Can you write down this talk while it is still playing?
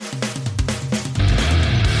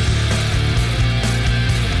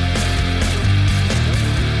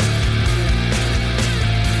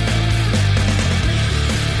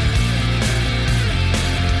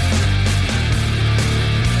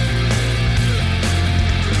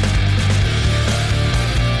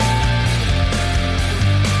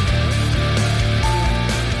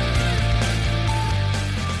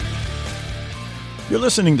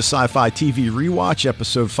listening to Sci-Fi TV Rewatch,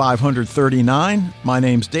 episode 539. My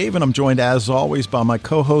name's Dave, and I'm joined, as always, by my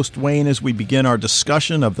co-host Wayne as we begin our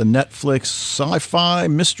discussion of the Netflix sci-fi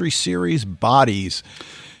mystery series Bodies.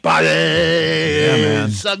 Bodies! Yeah, man.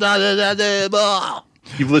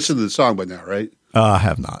 You've listened to the song by now, right? I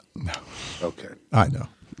have not. No. Okay. I know.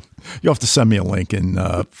 You'll have to send me a link in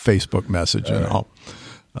Facebook message, and I'll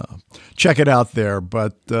check it out there.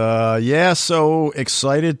 But so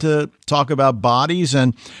excited to talk about Bodies.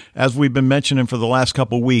 And as we've been mentioning for the last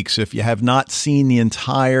couple of weeks, if you have not seen the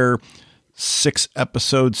entire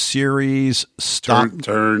 6-episode series, stop.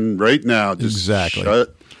 Turn right now. Just exactly.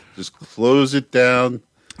 Just close it down.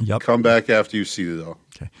 Yep. Come back after you've seen it all.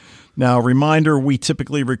 Okay. Now, reminder, we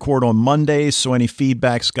typically record on Mondays, so any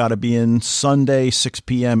feedback's got to be in Sunday, 6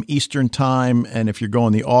 p.m. Eastern Time. And if you're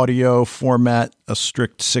going the audio format, a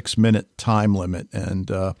strict 6-minute time limit. And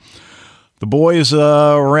the boys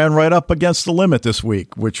ran right up against the limit this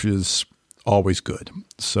week, which is always good.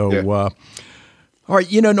 So, all right,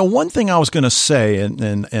 one thing I was going to say, and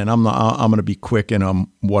I'm going to be quick in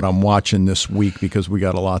what I'm watching this week because we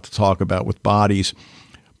got a lot to talk about with Bodies.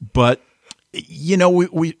 But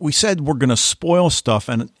we said we're going to spoil stuff,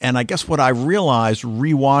 and I guess what I realized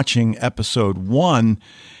rewatching episode 1,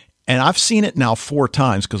 and I've seen it now 4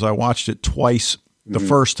 times because I watched it twice. The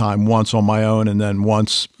first time, once on my own, and then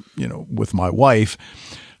once, with my wife.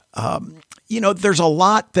 There's a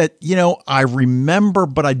lot that I remember,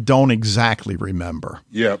 but I don't exactly remember.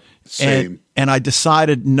 Yep, same. And I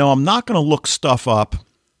decided, no, I'm not going to look stuff up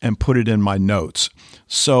and put it in my notes.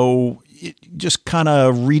 So just kind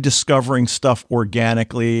of rediscovering stuff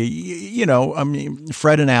organically.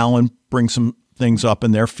 Fred and Alan bring some things up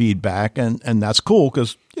in their feedback, and that's cool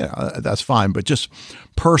because, that's fine. But just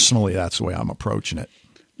personally, that's the way I'm approaching it.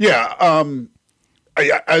 Yeah.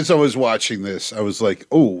 As I was watching this, I was like,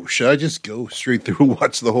 oh, should I just go straight through and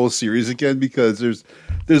watch the whole series again? Because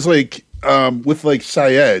there's like, with like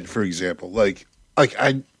Syed, for example, like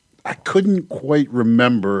I couldn't quite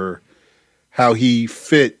remember how he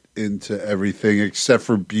fit into everything except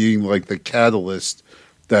for being like the catalyst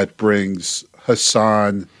that brings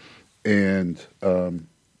Hassan and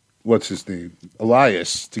what's his name,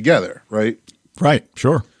 Elias, together, right? Right,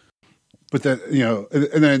 sure. But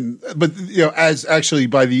then as actually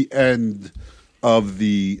by the end of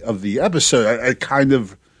the episode, I kind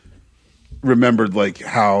of remembered like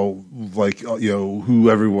how who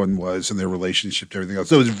everyone was and their relationship to everything else.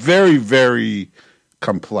 So it was very, very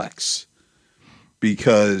complex.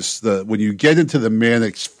 Because when you get into the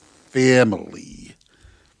Mannix family,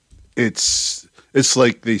 it's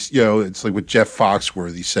like these, it's like what Jeff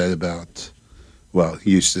Foxworthy said about. Well,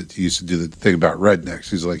 he used to do the thing about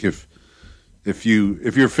rednecks. He's like, if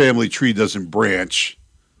your family tree doesn't branch,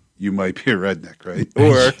 you might be a redneck, right?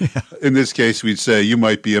 Or in this case, we'd say you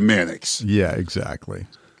might be a Mannix. Yeah, exactly.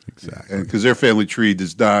 And because their family tree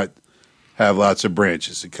does not have lots of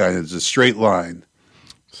branches, it kind of is a straight line.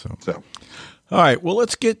 So. All right, well,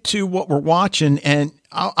 let's get to what we're watching, and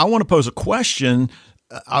I want to pose a question.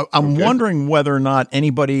 I'm wondering whether or not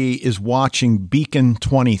anybody is watching Beacon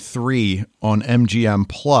 23 on MGM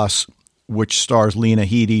Plus, which stars Lena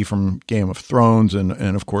Headey from Game of Thrones and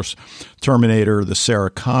of course, Terminator, the Sarah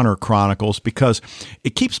Connor Chronicles, because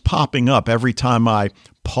it keeps popping up every time I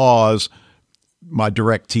pause my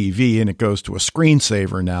DirecTV, and it goes to a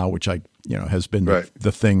screensaver now, which has been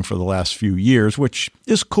the thing for the last few years, which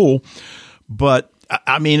is cool. But,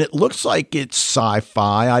 I mean, it looks like it's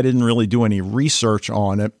sci-fi. I didn't really do any research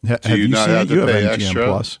on it. Have you seen it? You have MGM extra?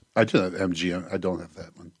 Plus. I do have MGM. I don't have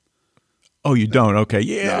that one. Oh, you don't? Okay.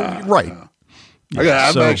 Yeah, right. No.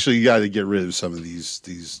 I've actually got to get rid of some of these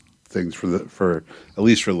things for at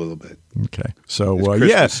least for a little bit. Okay. So,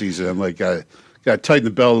 Christmas season, I'm like, got to tighten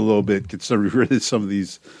the belt a little bit, get rid of some of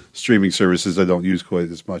these streaming services I don't use quite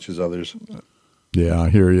as much as others. Yeah, I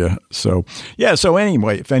hear you. So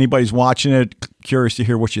anyway, if anybody's watching it, curious to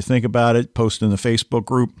hear what you think about it, post in the Facebook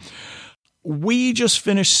group. We just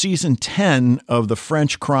finished season 10 of the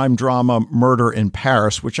French crime drama Murder in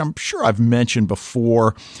Paris, which I'm sure I've mentioned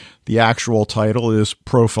before. The actual title is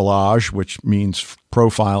Profilage, which means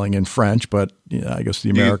profiling in French, but I guess the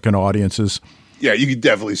American audiences. Yeah, you can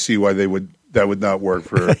definitely see why that would not work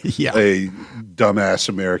for a dumbass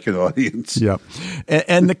American audience. Yeah.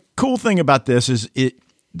 And the cool thing about this is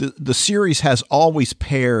the series has always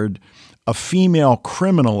paired a female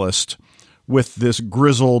criminalist with this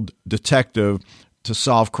grizzled detective to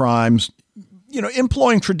solve crimes,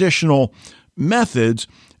 employing traditional methods,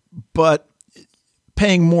 but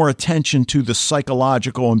paying more attention to the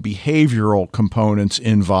psychological and behavioral components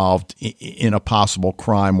involved in a possible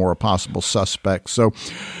crime or a possible suspect. So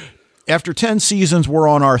after 10 seasons, we're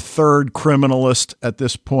on our third criminalist at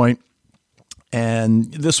this point.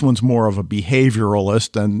 And this one's more of a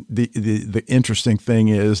behavioralist. And the interesting thing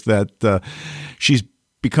is that she's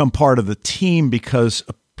become part of the team because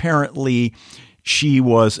apparently she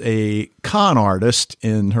was a con artist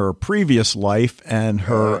in her previous life, and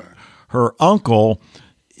her uncle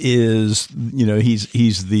is,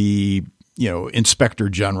 he's the, inspector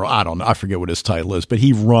general. I don't know. I forget what his title is, but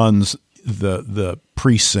he runs the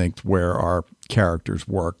precinct where our characters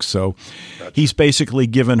work. So he's basically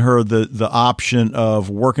given her the option of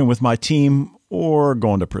working with my team or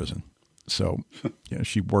going to prison. So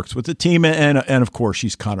she works with the team, and of course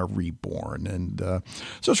she's kind of reborn. And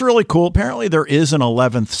so it's really cool. Apparently there is an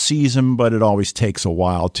 11th season, but it always takes a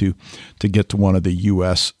while to get to one of the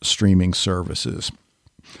U.S. streaming services.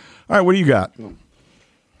 All right, what do you got?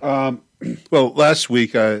 Well, last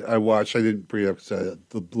week I watched, I didn't bring it up because I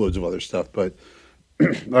had loads of other stuff, but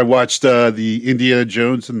I watched the Indiana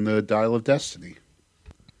Jones and the Dial of Destiny.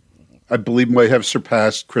 I believe might have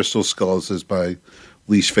surpassed Crystal Skulls as my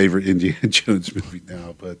least favorite Indiana Jones movie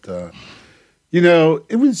now. But,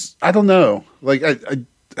 it was, I don't know. Like,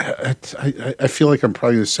 I feel like I'm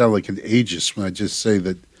probably going to sound like an ageist when I just say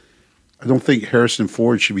that I don't think Harrison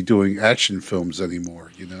Ford should be doing action films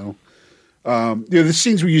anymore, the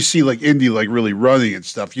scenes where you see like Indy like really running and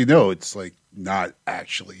stuff, it's like not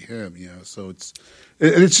actually him, so it's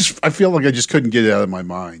just, I feel like I just couldn't get it out of my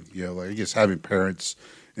mind, like I guess having parents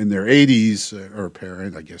in their 80s or a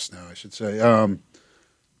parent, I guess now I should say,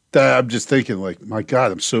 that I'm just thinking like, my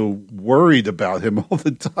God, I'm so worried about him all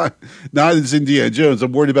the time. Not as Indiana Jones.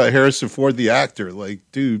 I'm worried about Harrison Ford, the actor. Like,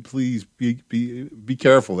 dude, please be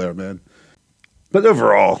careful there, man. But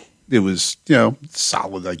overall, it was,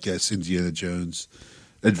 solid, I guess, Indiana Jones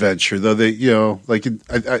adventure. Though they,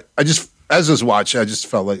 I just, as I was watching, I just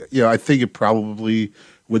felt like, I think it probably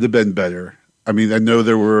would have been better. I mean, I know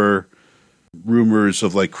there were rumors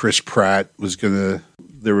of like Chris Pratt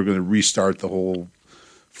they were going to restart the whole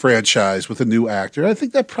franchise with a new actor. I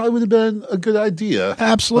think that probably would have been a good idea.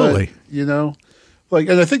 Absolutely. But,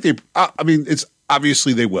 and I think it's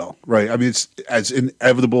obviously they will, right? I mean, it's as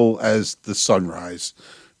inevitable as the sunrise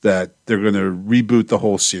that they're going to reboot the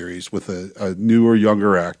whole series with a newer,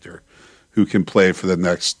 younger actor who can play for the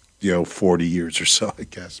next, 40 years or so, I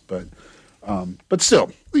guess. But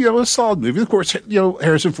still, a solid movie. Of course,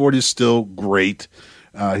 Harrison Ford is still great.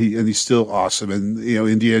 He's still awesome. And,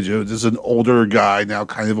 Indiana Jones is an older guy now,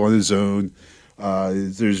 kind of on his own.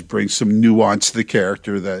 Brings some nuance to the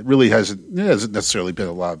character that really hasn't necessarily been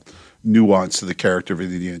a lot of nuance to the character of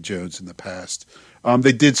Indiana Jones in the past.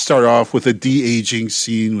 They did start off with a de-aging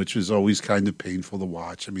scene, which was always kind of painful to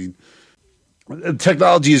watch. I mean,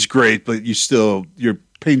 technology is great, but you're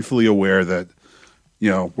painfully aware that,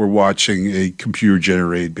 we're watching a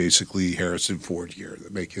computer-generated, basically, Harrison Ford here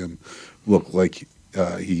that make him look like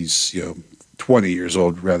he's, 20 years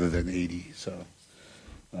old rather than 80. So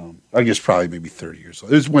I guess probably maybe 30 years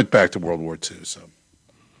old. It went back to World War II.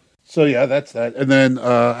 So yeah, that's that. And then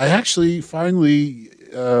I actually finally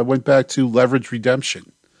went back to Leverage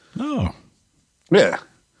Redemption. Oh. Yeah.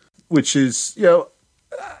 Which is,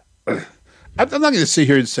 I'm not going to sit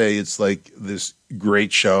here and say it's like this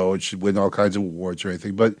great show. It should win all kinds of awards or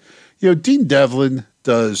anything. But, Dean Devlin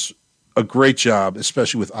does a great job,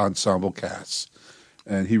 especially with ensemble casts.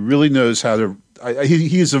 And he really knows how to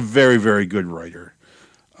he is a very, very good writer.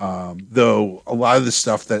 Though a lot of the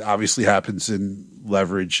stuff that obviously happens in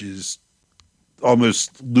Leverage is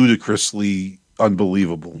almost ludicrously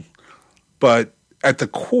unbelievable. But at the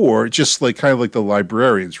core, just like kind of like The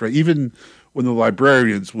Librarians, right? Even when The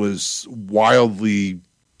Librarians was wildly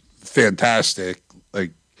fantastic,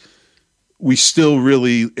 like we still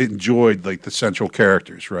really enjoyed like the central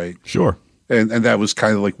characters, right? Sure. And that was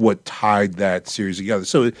kind of like what tied that series together.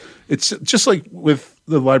 So it's just like with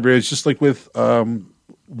The Librarians, just like with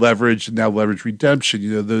Leverage and now Leverage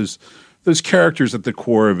Redemption, those characters at the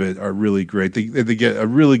core of it are really great. They get a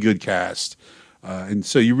really good cast. And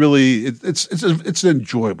so you really, it's an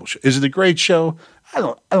enjoyable show. Is it a great show? I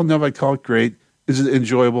don't know if I'd call it great. Is it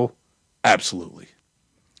enjoyable? Absolutely.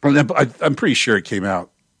 I'm pretty sure it came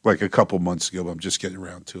out like a couple months ago, but I'm just getting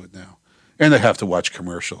around to it now. And I have to watch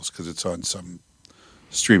commercials because it's on some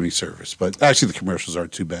streaming service. But actually the commercials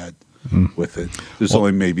aren't too bad with it. There's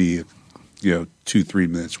only maybe 2-3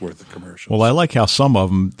 minutes worth of commercials. Well, I like how some of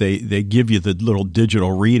them, they give you the little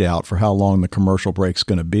digital readout for how long the commercial break's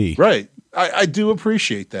going to be. Right. I do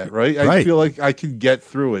appreciate that, right? I feel like I can get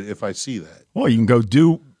through it if I see that. Well, you can go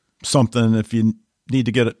do something if you need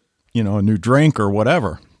to get a new drink or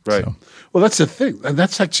whatever. Right. So. Well, that's the thing. And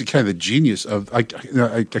that's actually kind of the genius of, I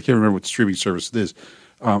can't remember what streaming service it is.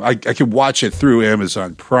 I can watch it through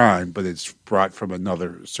Amazon Prime, but it's brought from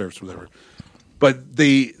another service, whatever. But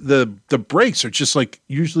the breaks are just like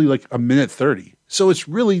usually like a minute 30. So it's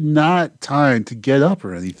really not time to get up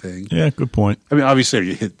or anything. Yeah, good point. I mean, obviously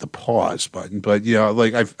you hit the pause button, but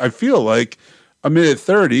like I feel like a minute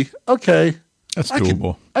 30, okay. That's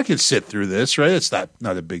doable. I can sit through this, right? It's not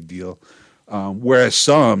a big deal. Whereas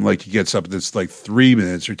some, like he gets up and it's like 3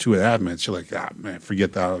 minutes or 2.5 minutes. You're like, man,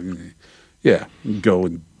 forget that. Yeah, go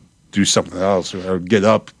and do something else or get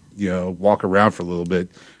up, walk around for a little bit,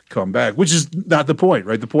 come back, which is not the point,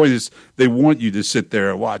 right? The point is they want you to sit there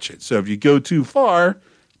and watch it. So if you go too far,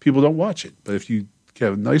 people don't watch it. But if you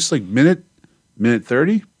have a nice like minute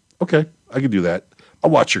 30, okay, I can do that. I'll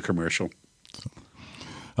watch your commercial.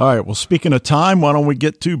 All right. Well, speaking of time, why don't we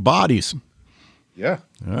get to bodies? Yeah.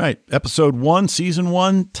 All right. Episode 1, Season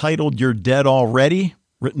 1, titled You're Dead Already,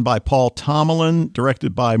 written by Paul Tomalin,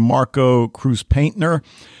 directed by Marco Cruz-Paintner.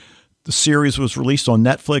 The series was released on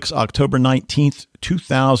Netflix October 19th,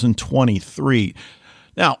 2023.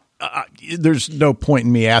 Now, there's no point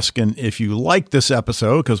in me asking if you like this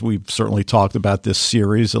episode because we've certainly talked about this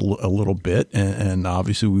series a little bit, and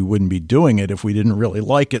obviously we wouldn't be doing it if we didn't really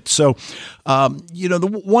like it. So,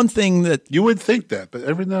 the one thing that... You would think that, but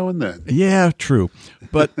every now and then. Yeah, true.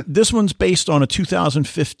 But this one's based on a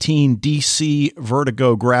 2015 DC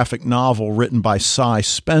Vertigo graphic novel written by Cy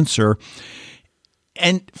Spencer.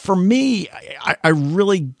 And for me, I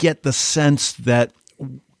really get the sense that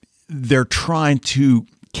they're trying to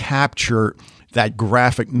capture that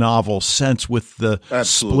graphic novel sense with the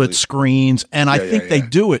split screens. And I think they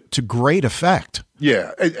do it to great effect.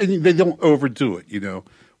 Yeah. And they don't overdo it,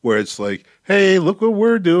 where it's like, hey, look what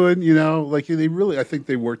we're doing, like I think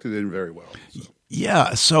they worked it in very well. So.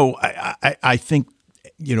 Yeah. So I think,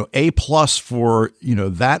 A+ for,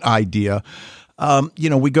 that idea.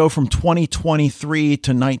 We go from 2023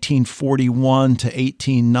 to 1941 to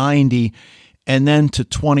 1890 and then to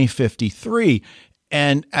 2053.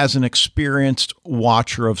 And as an experienced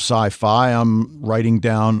watcher of sci-fi, I'm writing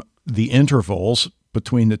down the intervals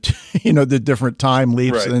between the the different time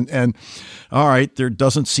leaps. Right. And all right, there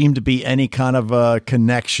doesn't seem to be any kind of a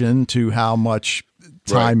connection to how much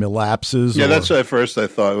time elapses. Yeah, that's what at first I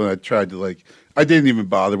thought when I tried to I didn't even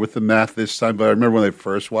bother with the math this time, but I remember when I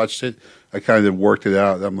first watched it, I kind of worked it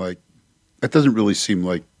out. I'm like, that doesn't really seem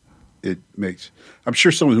like it makes. I'm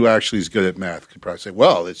sure someone who actually is good at math could probably say,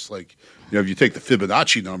 well, it's like, if you take the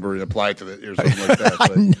Fibonacci number and apply it to it or something like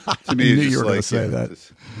that. But to me, you were going to say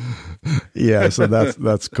that. Yeah, so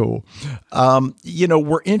that's cool.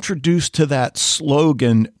 We're introduced to that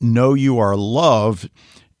slogan, "Know You Are Loved."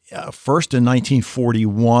 First in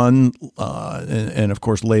 1941, and of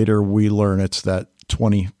course later we learn it's that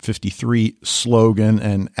 2053 slogan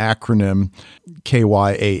and acronym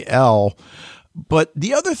KYAL. But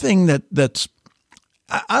the other thing that's,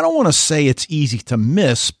 I don't want to say it's easy to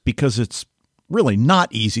miss because it's really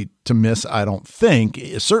not easy to miss, I don't think.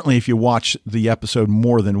 Certainly if you watch the episode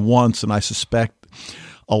more than once, and I suspect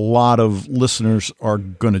a lot of listeners are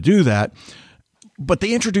going to do that. But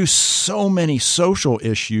they introduce so many social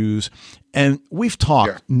issues, and we've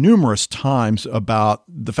talked numerous times about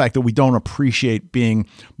the fact that we don't appreciate being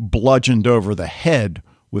bludgeoned over the head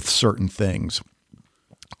with certain things.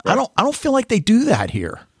 Right. I don't feel like they do that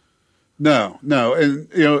here. No, and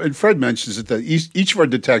and Fred mentions it that each of our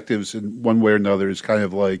detectives, in one way or another, is kind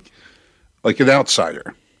of like an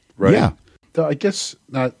outsider, right? Yeah. Though I guess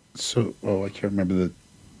not so. Oh, I can't remember the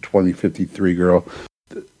 2053 girl.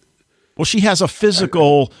 Well, she has a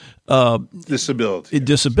physical disability.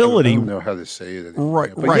 Disability. I don't know how to say it anymore.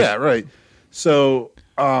 Right. But yeah, right. So,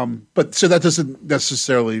 so that doesn't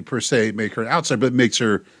necessarily per se make her an outsider, but it makes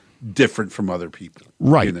her different from other people.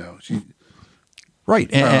 Right.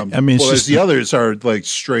 Right. And, whereas the others are like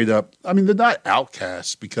straight up. I mean, they're not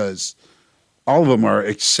outcasts because all of them are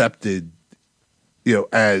accepted,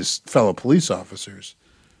 as fellow police officers,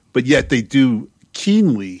 but yet they do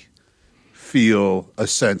keenly feel a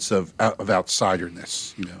sense of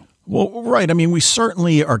outsiderness, Well, right. I mean, we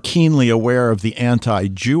certainly are keenly aware of the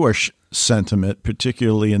anti-Jewish sentiment,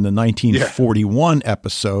 particularly in the 1941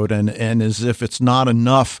 episode, and as if it's not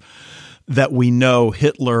enough that we know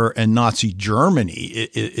Hitler and Nazi Germany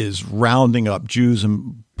is rounding up Jews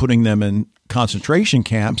and putting them in concentration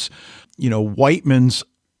camps. Whiteman's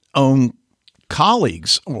own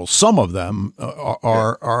colleagues, well, some of them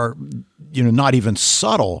are not even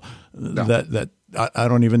subtle. No. That I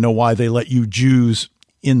don't even know why they let you Jews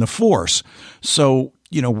in the force. So,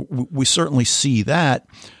 we certainly see that.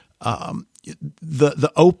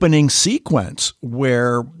 The opening sequence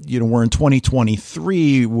where, we're in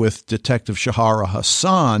 2023 with Detective Shahara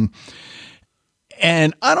Hassan,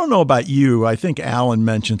 And I don't know about you. I think Alan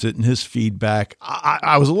mentions it in his feedback.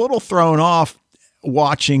 I was a little thrown off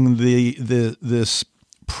watching this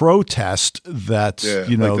protest that's, like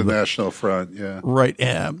the National Front. Yeah. Right.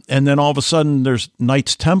 And then all of a sudden there's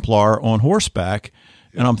Knights Templar on horseback.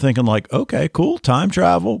 And I'm thinking like, okay, cool, time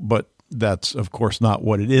travel. But that's, of course, not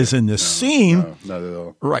what it is in this scene. No, not at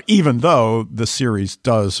all. Right. Even though the series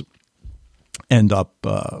does end up,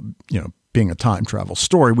 being a time travel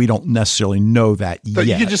story. We don't necessarily know that yet.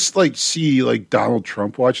 You could just like see like Donald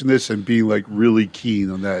Trump watching this and being like really keen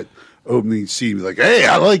on that opening scene. Like, hey,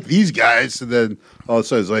 I like these guys. And then all of a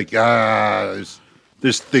sudden it's like,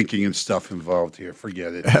 there's thinking and stuff involved here.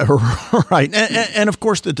 Forget it. Right. And of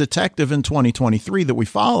course, the detective in 2023 that we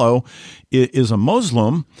follow is a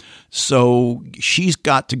Muslim. So she's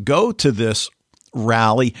got to go to this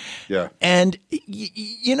rally. Yeah. And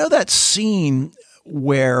you know that scene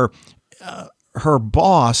where her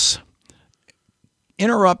boss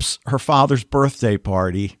interrupts her father's birthday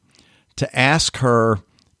party to ask her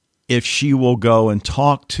if she will go and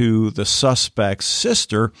talk to the suspect's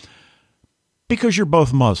sister because you're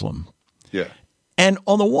both Muslim. Yeah. And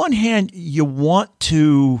on the one hand, you want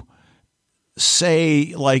to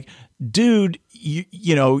say like, dude,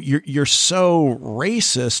 you're so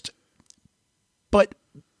racist. But,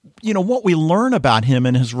 what we learn about him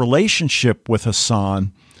and his relationship with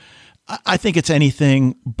Hassan, I think it's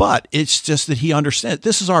anything but. It's just that he understands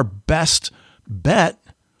this is our best bet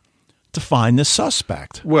to find this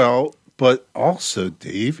suspect. Well, but also,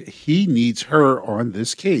 Dave, he needs her on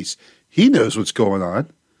this case. He knows what's going on,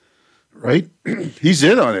 right? He's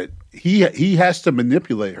in on it. He has to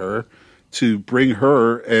manipulate her to bring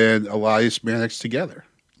her and Elias Mannix together.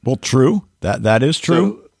 Well, true. That is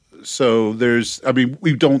true. So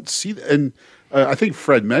we don't see that. And I think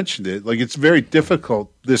Fred mentioned it. Like, it's very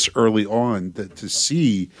difficult this early on to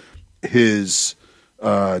see his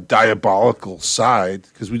diabolical side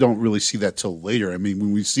because we don't really see that till later. I mean,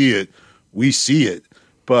 when we see it, we see it.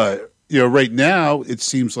 But, right now it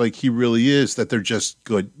seems like he really is that they're just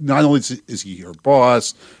good. Not only is he her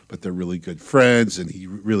boss, but they're really good friends and he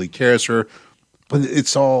really cares for her. But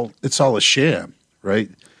it's all a sham, right?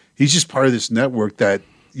 He's just part of this network that,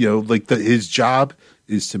 his job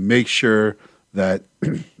is to make sure that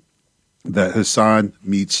that Hassan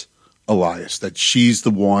meets Elias, that she's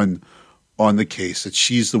the one on the case, that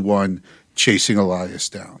she's the one chasing Elias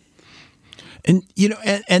down. And,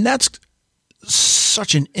 and that's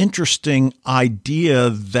such an interesting idea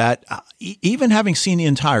that even having seen the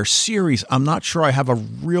entire series, I'm not sure I have a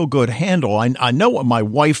real good handle. I know what my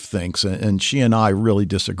wife thinks, and she and I really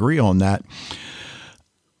disagree on that.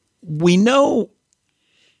 We know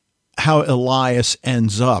how Elias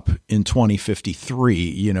ends up in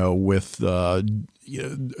 2053, with Der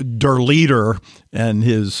Leader and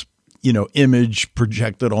his, image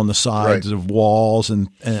projected on the sides of walls. And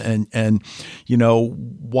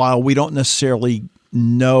while we don't necessarily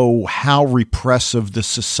know how repressive the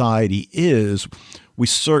society is, we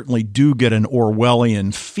certainly do get an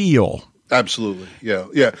Orwellian feel. Absolutely. Yeah.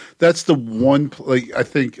 Yeah. That's the one, I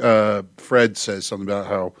think Fred says something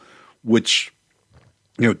about which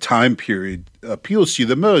time period appeals to you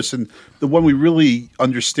the most. And the one we really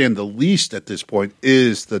understand the least at this point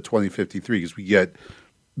is the 2053 because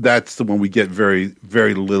that's the one we get very,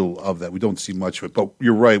 very little of that. We don't see much of it. But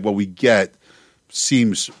you're right. What we get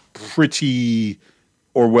seems pretty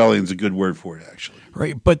Orwellian's a good word for it, actually.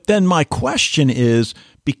 Right. But then my question is,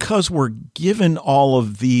 because we're given all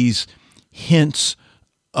of these hints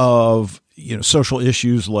of social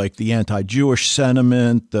issues like the anti-Jewish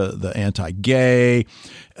sentiment, the anti-gay,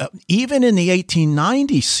 even in the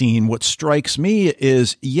 1890 scene, what strikes me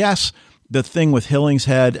is, yes, the thing with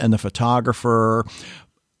Hillingshead and the photographer,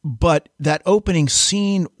 but that opening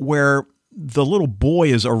scene where the little boy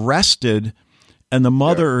is arrested and the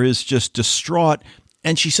mother is just distraught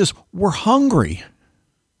and she says, "We're hungry."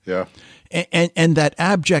 Yeah. And that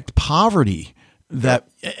abject poverty that,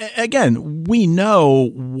 again, we know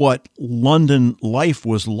what London life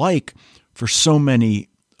was like for so many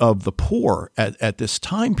of the poor at this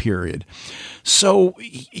time period. So,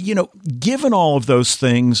 given all of those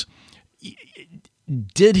things,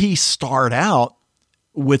 did he start out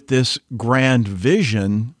with this grand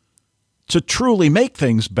vision to truly make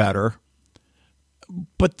things better?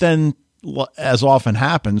 But then, as often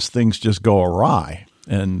happens, things just go awry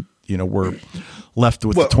and, we're left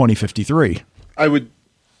with the 2053. I would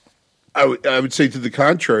say to the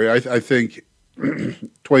contrary. I think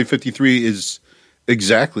 2053 is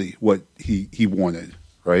exactly what he wanted.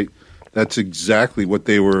 Right, that's exactly what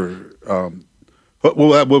they were.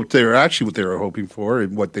 What they were hoping for,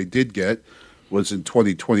 and what they did get. was in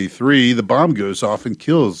 2023, the bomb goes off and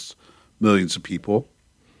kills millions of people.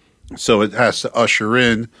 So it has to usher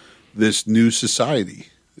in this new society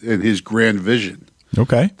and his grand vision.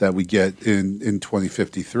 Okay. That we get in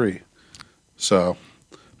 2053. So,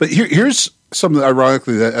 but here's something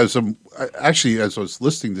ironically that as I was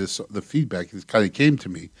listening to this, the feedback it kind of came to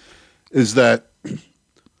me is that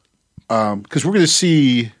because we're going to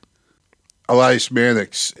see Elias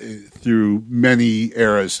Mannix through many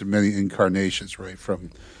eras and many incarnations, right?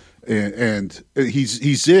 And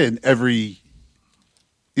he's in every.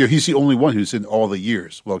 He's the only one who's in all the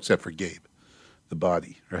years, well, except for Gabe, the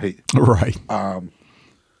body, right? Right.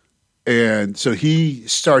 And so he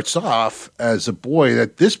starts off as a boy. And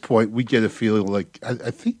at this point, we get a feeling like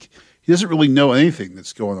I think he doesn't really know anything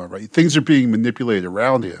that's going on, right? Things are being manipulated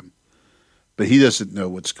around him, but he doesn't know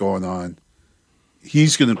what's going on.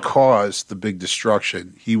 He's going to cause the big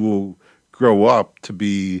destruction. He will grow up to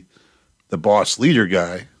be the boss leader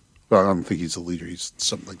guy. Well, I don't think he's a leader. He's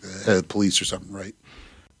something like the head of police or something, right?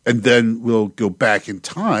 And then we'll go back in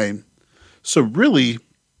time. So really,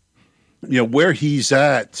 where he's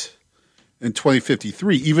at in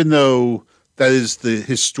 2053, even though that is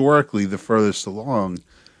historically the furthest along,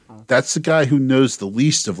 that's the guy who knows the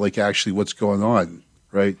least of like actually what's going on,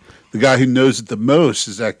 right? The guy who knows it the most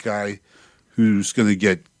is that guy who's going to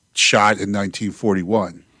get shot in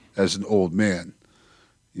 1941 as an old man.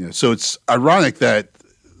 So it's ironic that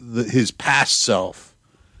his past self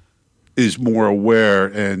is more aware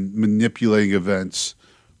and manipulating events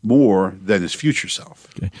more than his future self.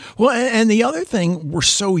 Okay. Well, and the other thing, we're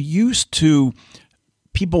so used to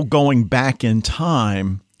people going back in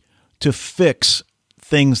time to fix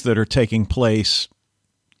things that are taking place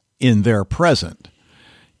in their present.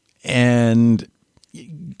 And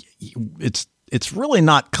it's really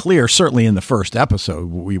not clear, certainly in the first episode.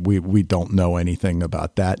 We don't know anything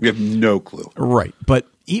about that. We have no clue. Right. But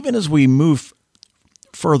even as we move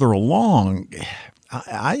further along,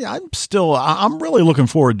 I'm really looking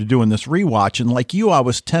forward to doing this rewatch. And like you, I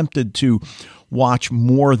was tempted to watch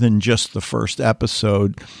more than just the first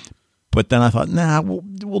episode. But then I thought,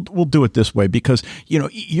 we'll do it this way because,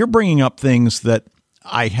 you're bringing up things that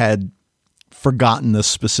I had forgotten the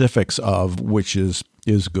specifics of, which is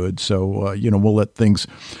good. So, we'll let things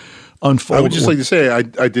unfold. I would just like to say I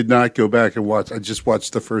did not go back and watch. I just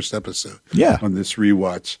watched the first episode on this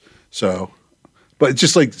rewatch. So, but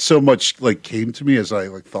just like so much like came to me as I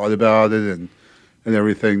like thought about it and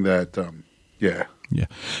everything that, yeah.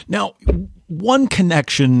 Now, one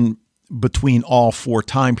connection between all four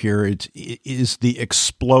time periods is the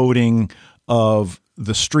exploding of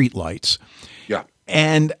the streetlights. Yeah.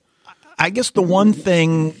 And I guess the one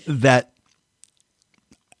thing that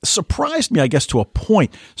surprised me, I guess, to a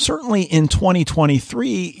point, certainly in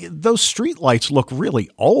 2023, those streetlights look really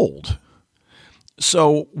old.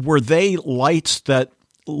 So were they lights that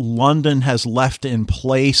London has left in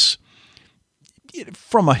place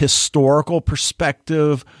from a historical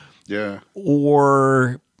perspective? Yeah.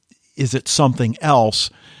 Or is it something else?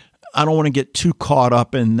 I don't want to get too caught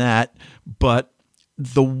up in that. But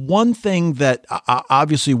the one thing that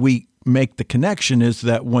obviously we make the connection is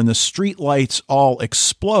that when the streetlights all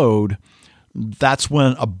explode, that's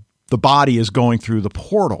when the body is going through the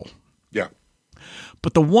portal. Yeah.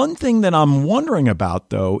 But the one thing that I'm wondering about,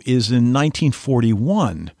 though, is in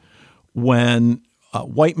 1941, when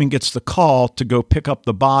Whiteman gets the call to go pick up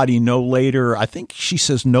the body no later, I think she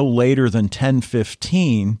says no later than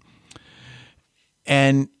 10:15,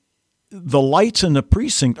 and the lights in the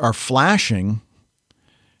precinct are flashing,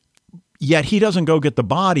 yet he doesn't go get the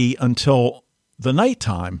body until the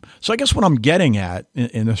nighttime. So I guess what I'm getting at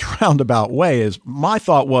in this roundabout way is my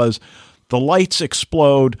thought was the lights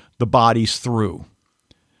explode, the body's through.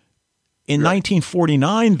 In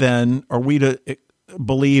 1949, then, are we to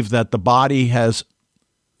believe that the body has,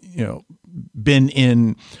 been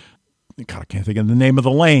in, God, I can't think of the name of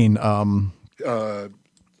the lane,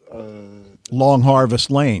 Long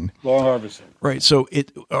Harvest Lane. Long Harvest Lane. Right. So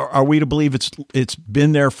are we to believe it's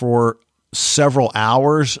been there for several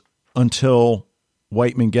hours until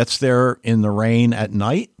Whiteman gets there in the rain at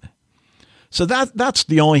night? So that's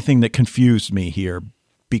the only thing that confused me here,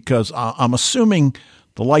 because I'm assuming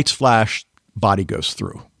the lights flash, body goes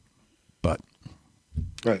through, but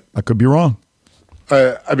right. I could be wrong.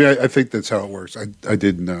 I think that's how it works. I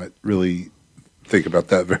did not really think about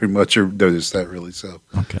that very much or notice that really. So,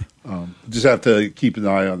 okay. Just have to keep an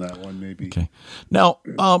eye on that one maybe. Okay. Now,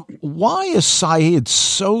 why is Saeed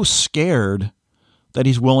so scared that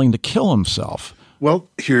he's willing to kill himself? Well,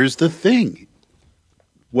 here's the thing.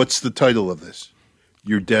 What's the title of this?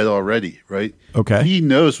 You're dead already, right? Okay. He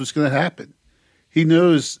knows what's going to happen. He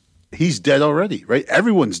knows he's dead already, right?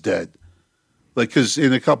 Everyone's dead. Like, because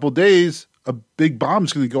in a couple of days, a big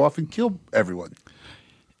bomb's going to go off and kill everyone.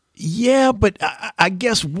 Yeah, but I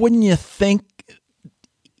guess wouldn't you think,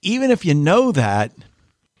 even if you know that,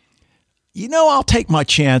 I'll take my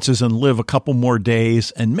chances and live a couple more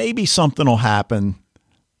days and maybe something will happen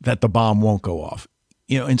that the bomb won't go off.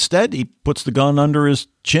 Instead, he puts the gun under his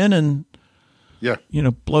chin and,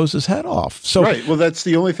 blows his head off. So, right. Well, that's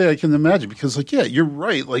the only thing I can imagine because, you're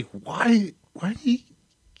right. Like, why he,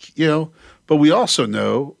 but we also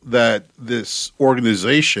know that this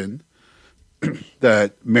organization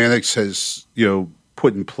that Mannix has,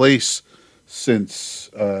 put in place since,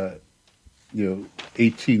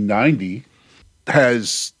 1890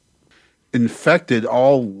 has infected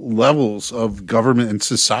all levels of government and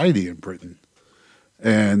society in Britain.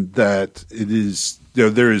 And that it is,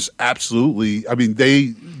 there is absolutely,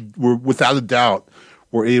 they were without a doubt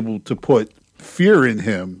were able to put fear in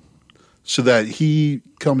him so that he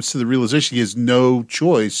comes to the realization he has no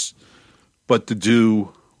choice but to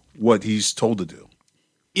do what he's told to do.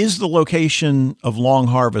 Is the location of Long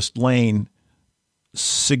Harvest Lane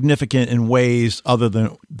significant in ways other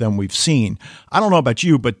than we've seen? I don't know about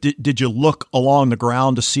you, but did you look along the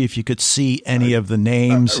ground to see if you could see any of the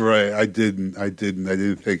names? Right. I didn't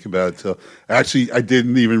think about it till actually I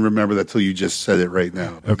didn't even remember that till you just said it right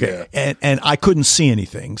now. Okay. Yeah. And I couldn't see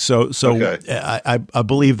anything. So okay. I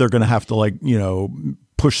believe they're going to have to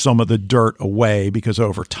push some of the dirt away because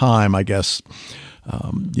over time, I guess,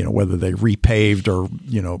 whether they repaved or,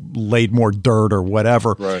 laid more dirt or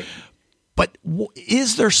whatever. Right. But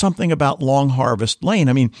is there something about Long Harvest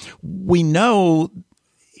Lane? We know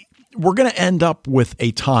we're going to end up with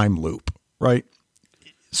a time loop, right?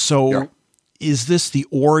 So Is this the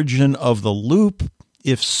origin of the loop?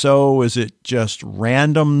 If so, is it just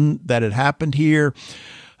random that it happened here?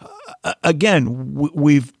 Again,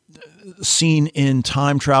 we've seen in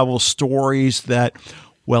time travel stories that,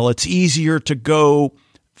 it's easier to go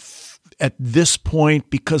at this point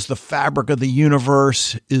because the fabric of the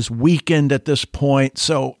universe is weakened at this point.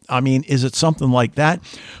 So, is it something like that?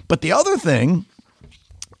 But the other thing,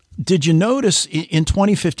 did you notice in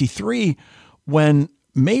 2053 when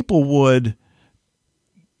Maplewood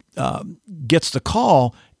gets the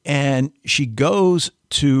call and she goes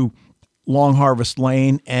to Long Harvest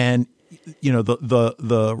Lane and,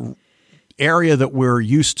 the area that we're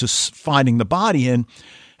used to finding the body in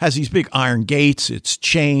has these big iron gates. It's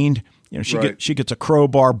chained. She gets a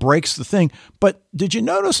crowbar, breaks the thing. But did you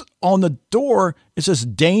notice on the door it says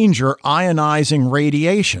danger, ionizing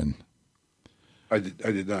radiation? I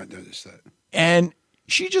did not notice that. And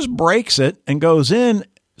she just breaks it and goes in.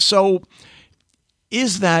 So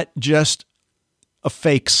is that just a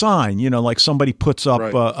fake sign? Like somebody puts up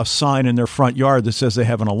a sign in their front yard that says they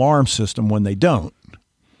have an alarm system when they don't.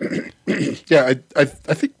 Yeah, I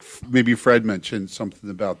think maybe Fred mentioned something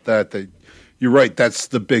about that you're right. That's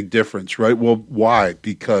the big difference, right? Well, why?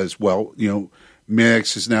 Because,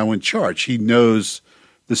 Mannix is now in charge. He knows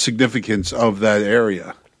the significance of that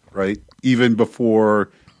area, right? Even before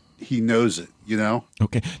he knows it,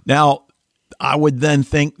 Okay. Now, I would then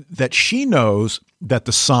think that she knows that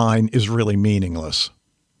the sign is really meaningless.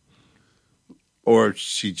 Or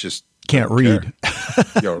she just can't read.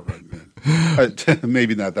 Yeah, right, man.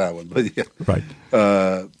 Maybe not that one, but yeah. Right.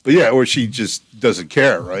 But yeah, or she just doesn't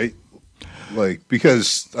care, right? Like,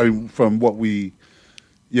 because from what we,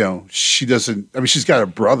 she doesn't. She's got a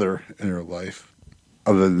brother in her life.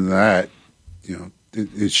 Other than that,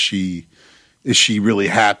 is she really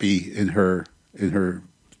happy in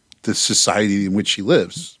the society in which she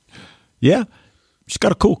lives? Yeah, she's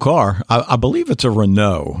got a cool car. I believe it's a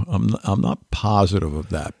Renault. I'm not positive of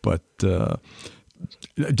that, but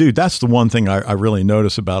dude, that's the one thing I really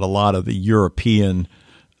notice about a lot of the European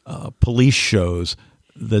police shows.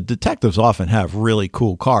 The detectives often have really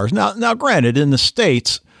cool cars. Now, granted, in the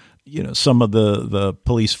States, some of the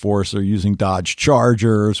police force are using Dodge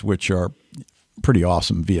Chargers, which are pretty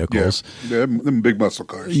awesome vehicles. Yeah, them big muscle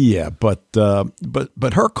cars. Yeah, but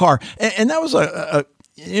her car, and that was a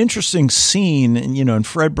interesting scene, and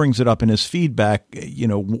Fred brings it up in his feedback.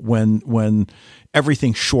 When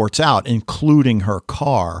everything shorts out, including her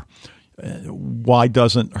car, why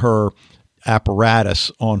doesn't her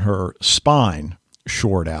apparatus on her spine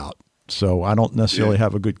short out? So I don't necessarily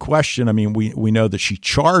have a good question. We know that she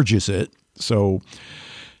charges it. So,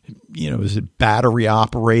 is it battery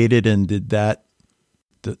operated, and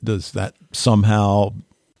does that somehow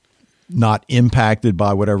not impacted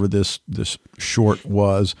by whatever this short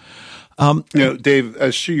was? Dave,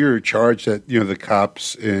 as to your charge that, the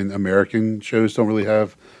cops in American shows don't really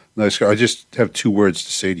have nice cars, I just have two words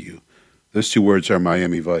to say to you. Those two words are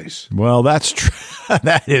Miami Vice. Well, that's true.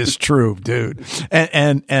 That is true, dude.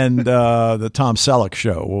 And the Tom Selleck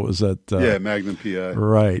show. What was that? Magnum PI.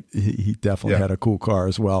 Right. He definitely had a cool car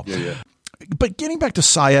as well. Yeah. But getting back to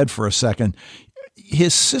Syed for a second,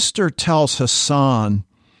 his sister tells Hassan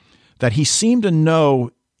that he seemed to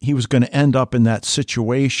know he was going to end up in that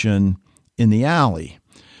situation in the alley.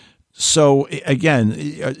 So again,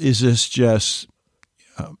 is this just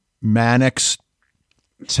Mannix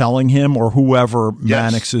telling him, or whoever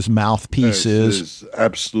Mannix's mouthpiece is?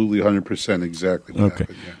 Absolutely 100% exactly what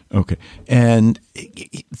happened. Yeah. Okay. And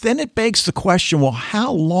then it begs the question, well,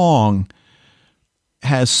 how long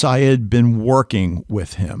has Syed been working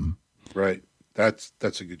with him? Right. That's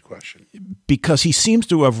a good question. Because he seems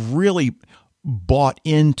to have really bought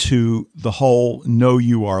into the whole "know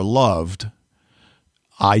you are loved"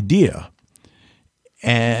 idea.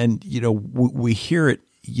 And, we hear it,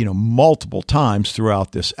 multiple times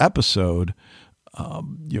throughout this episode,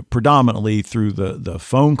 predominantly through the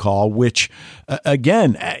phone call, which,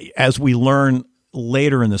 again, as we learn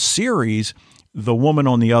later in the series, the woman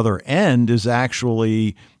on the other end is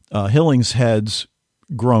actually Hillingshead's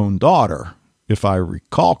grown daughter, if I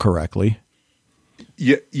recall correctly.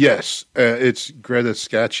 Yes. It's Greta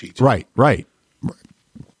Scacchi. Right.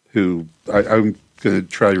 Who I'm going to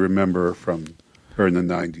try to remember from her in the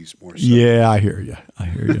 90s more so. Yeah, I hear you.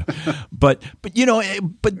 But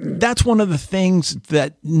that's one of the things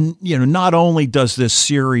that, not only does this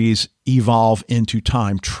series evolve into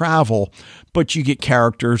time travel, but you get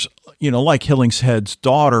characters, like Hillingshead's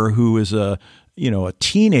daughter, who is a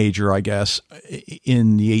teenager, I guess,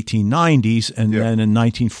 in the 1890s. And then in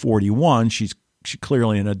 1941, she's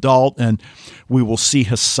clearly an adult. And we will see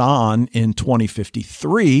Hassan in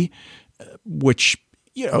 2053, which,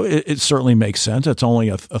 it certainly makes sense. It's only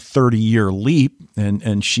a 30-year leap.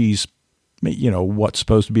 And she's, what's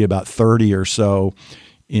supposed to be about 30 or so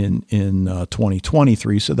in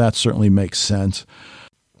 2023. So that certainly makes sense.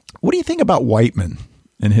 What do you think about Whiteman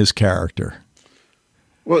and his character?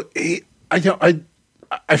 Well, I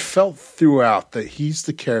felt throughout that he's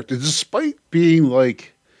the character, despite being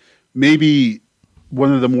like maybe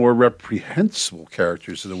one of the more reprehensible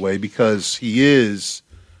characters in a way, because he is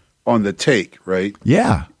on the take, right?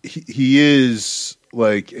 Yeah. He is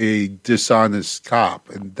like a dishonest cop,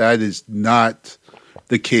 and that is not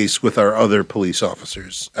the case with our other police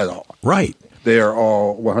officers at all. Right. They are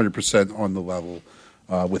all 100% on the level.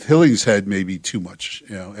 With Hillingshead, maybe too much,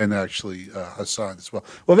 and actually Hassan as well.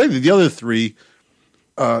 Well, maybe the other three,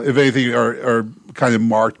 if anything, are kind of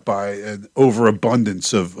marked by an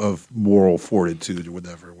overabundance of moral fortitude or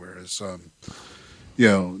whatever. Whereas,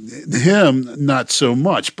 him not so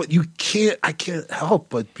much. But I can't help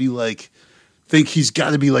but think he's got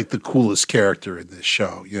to be like the coolest character in this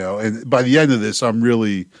show, And by the end of this, I'm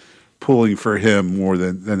really pulling for him more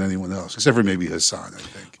than anyone else, except for maybe Hassan, I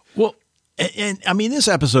think. Well. And I mean, this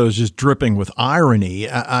episode is just dripping with irony.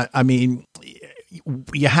 I mean,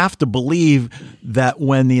 you have to believe that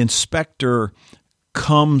when the inspector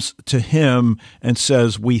comes to him and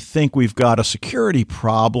says, we think we've got a security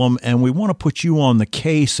problem and we want to put you on the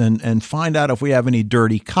case and find out if we have any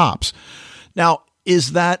dirty cops. Now,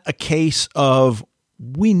 is that a case of,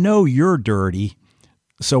 we know you're dirty,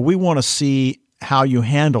 so we want to see how you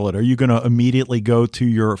handle it? Are you going to immediately go to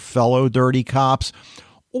your fellow dirty cops?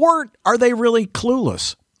 Or are they really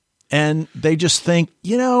clueless and they just think,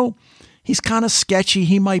 he's kind of sketchy.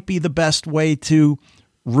 He might be the best way to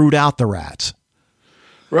root out the rats.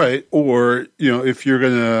 Right. Or, if you're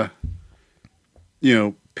going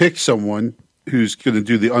to, pick someone who's going to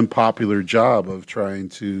do the unpopular job of trying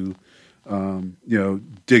to,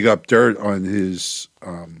 dig up dirt on his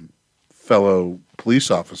fellow police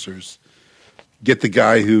officers, get the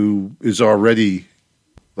guy who is already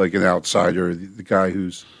like an outsider, the guy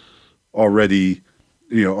who's already,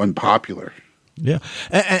 unpopular. Yeah.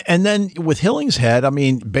 And then with Hillingshead, I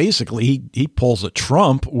mean, basically he pulls a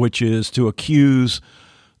Trump, which is to accuse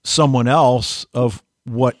someone else of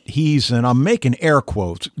what he's, and I'm making air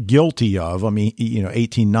quotes, guilty of. I mean,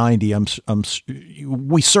 1890,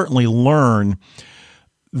 we certainly learn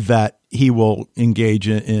that he will engage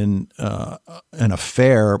in an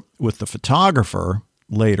affair with the photographer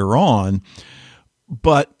later on.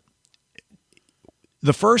 But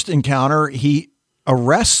the first encounter, he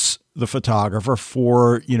arrests the photographer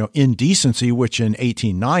for, indecency, which in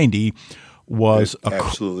 1890 was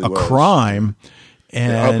a crime.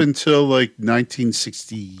 And up until like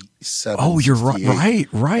 1967. Oh, you're right. I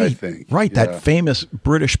think. Right. Yeah. That famous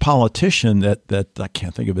British politician that I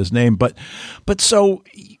can't think of his name, but so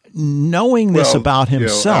knowing this about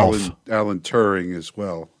himself, Alan Turing as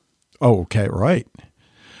well. Oh, okay. Right.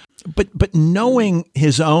 But knowing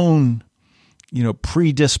his own,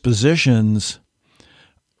 predispositions,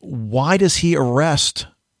 why does he arrest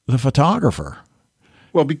the photographer?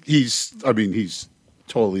 Well, he's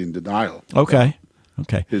totally in denial. Okay.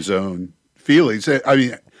 His own feelings. I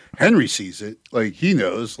mean, Henry sees it, like he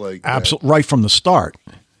knows, like absolutely right from the start.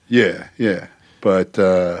 Yeah. But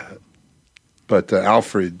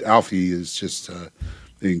Alfie is just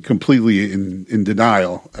completely in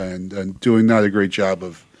denial and doing not a great job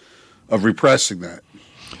of repressing that.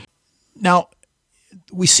 Now,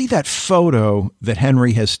 we see that photo that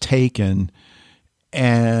Henry has taken,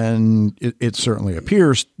 and it certainly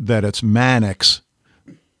appears that it's Mannix,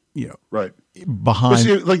 right behind.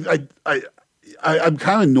 See, like I'm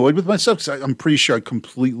kind of annoyed with myself because I'm pretty sure I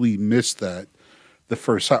completely missed that the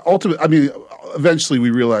first time. Eventually we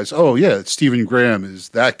realized, oh yeah, Stephen Graham is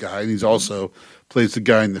that guy, and he's also plays the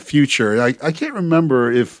guy in the future. And I can't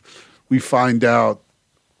remember if we find out.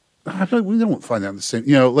 We don't find out the same.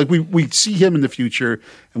 Like we see him in the future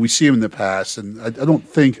and we see him in the past, and I don't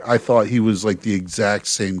think I thought he was like the exact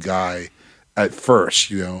same guy at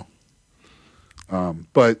first.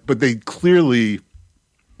 But they clearly,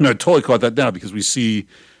 I totally caught that now because we see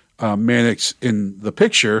Mannix in the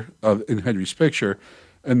picture in Henry's picture,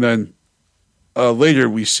 and then later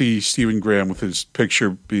we see Stephen Graham with his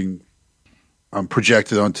picture being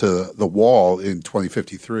projected onto the wall in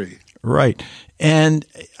 2053. Right. And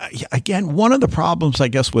again, one of the problems, I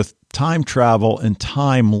guess, with time travel and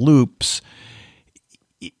time loops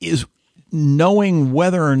is knowing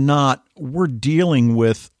whether or not we're dealing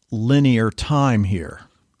with linear time here.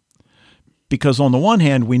 Because on the one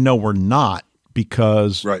hand, we know we're not,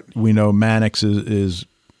 because we know Mannix is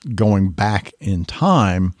going back in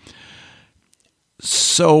time.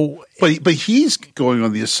 So, but he's going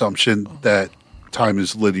on the assumption that time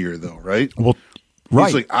is linear, though, right? Well, right.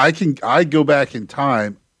 He's like, I go back in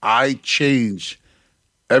time, I change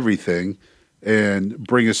everything, and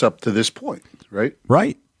bring us up to this point, right?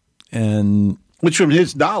 Right, and which, from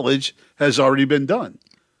his knowledge, has already been done.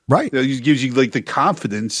 Right, it gives you like the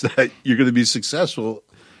confidence that you're going to be successful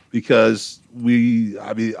because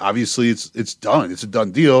obviously it's done. It's a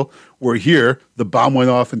done deal. We're here. The bomb went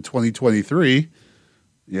off in 2023.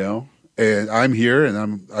 And I'm here,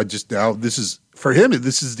 and this is for him.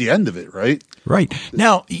 This is the end of it, right? Right.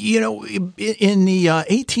 Now, in the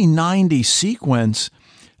 1890 sequence,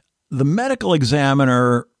 the medical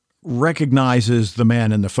examiner recognizes the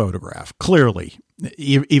man in the photograph clearly,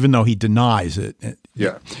 even though he denies it.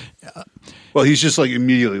 Yeah. Well, he's just like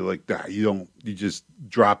immediately like, nah, you just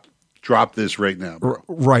drop this right now. Bro.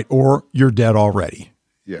 Right. Or you're dead already.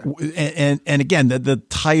 Yeah. And again, the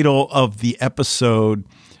title of the episode,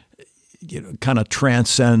 kind of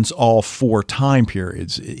transcends all four time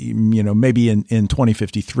periods. Maybe in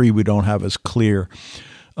 2053, we don't have as clear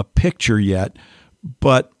a picture yet,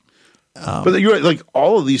 but you're right. Like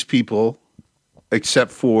all of these people,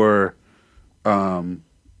 except for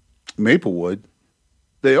Maplewood,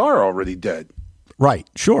 they are already dead. Right.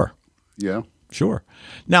 Sure. Yeah. Sure.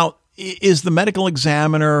 Now, is the medical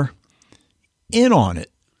examiner in on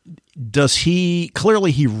it? Does he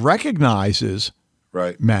recognizes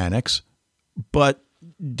Mannix, but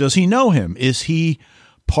does he know him? Is he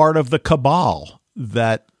part of the cabal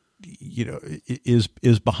that is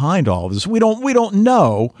behind all of this? We don't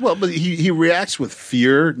know. Well, but he reacts with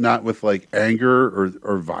fear, not with like anger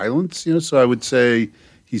or violence. So I would say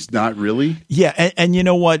he's not really. Yeah, and you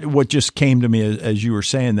know what just came to me as you were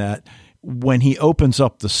saying that, when he opens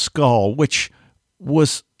up the skull, which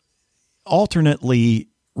was alternately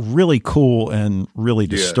really cool and really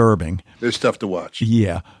disturbing. Yeah, there's stuff to watch.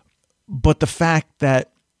 Yeah. But the fact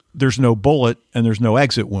that there's no bullet and there's no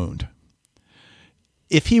exit wound.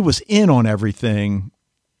 If he was in on everything,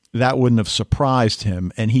 that wouldn't have surprised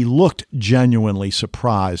him. And he looked genuinely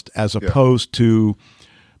surprised as opposed to,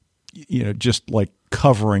 just like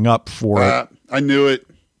covering up for it. I knew it.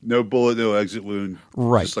 No bullet, no exit wound.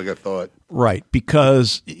 Right. Just like I thought. Right.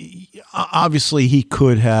 Because obviously he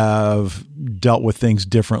could have dealt with things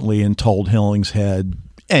differently and told Hillingshead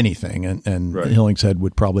anything. And Hillingshead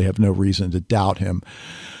would probably have no reason to doubt him.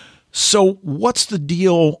 So what's the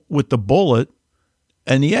deal with the bullet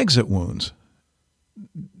and the exit wounds?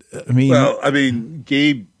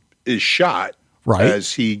 Gabe is shot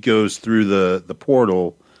as he goes through the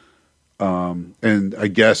portal. And I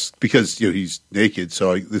guess because he's naked,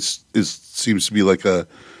 so this seems to be like a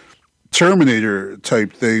Terminator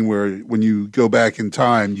type thing where when you go back in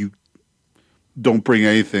time, you don't bring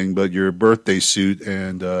anything but your birthday suit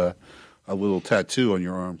and a little tattoo on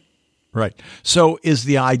your arm. Right. So is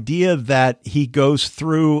the idea that he goes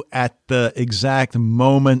through at the exact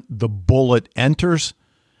moment the bullet enters?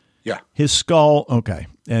 Yeah. His skull, okay.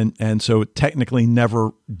 And so it technically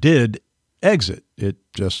never did exit. It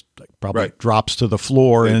just probably drops to the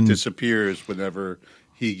floor it and disappears whenever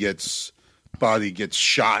body gets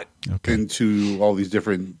shot into all these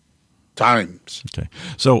different times. Okay.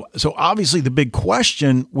 So obviously the big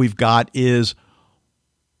question we've got is,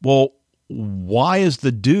 well, why is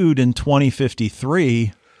the dude in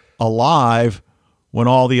 2053 alive when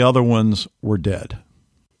all the other ones were dead?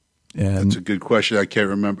 And that's a good question. I can't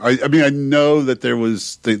remember. I mean, I know that there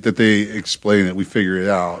was that they explained it. We figured it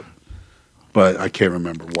out, but I can't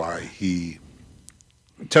remember why he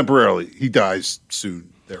dies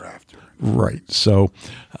soon thereafter. Right. So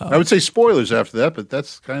I would say spoilers after that, but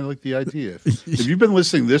that's kind of like the idea. If you've been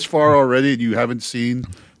listening this far already and you haven't seen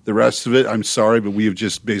the rest of it, I'm sorry, but we have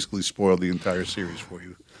just basically spoiled the entire series for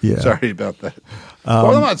you. Yeah. Sorry about that.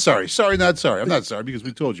 Well, I'm not sorry. Sorry, not sorry. I'm not sorry because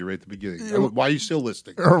we told you right at the beginning. Why are you still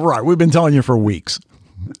listening? Right. We've been telling you for weeks.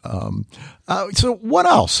 So what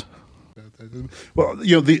else? Well,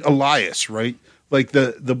 the Elias, right? Like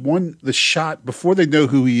the shot before they know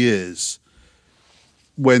who he is,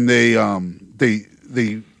 when they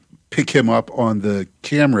pick him up on the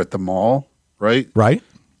camera at the mall, right? Right.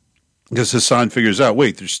 Because Hassan figures out,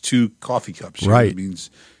 wait, there's 2 coffee cups. Right. It means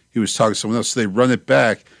he was talking to someone else. So they run it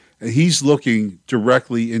back, and he's looking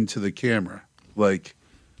directly into the camera. Like,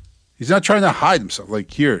 he's not trying to hide himself.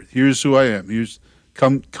 Like, here's who I am.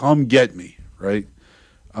 Come get me, right?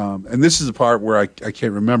 And this is the part where I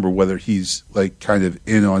can't remember whether he's, like, kind of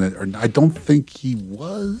in on it or not. I don't think he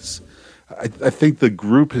was. I think the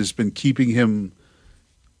group has been keeping him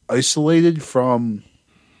isolated from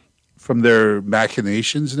their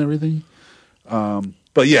machinations and everything.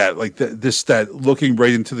 But yeah, like that looking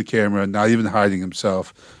right into the camera, not even hiding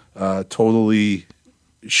himself, totally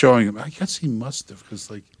showing him. I guess he must have, because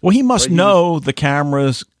like, well, he must know the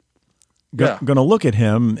camera's going to look at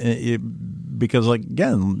him because, like,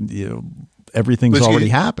 again, everything's already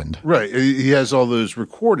happened. Right. He has all those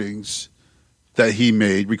recordings that he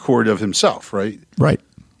recorded of himself, right? Right.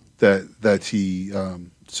 That he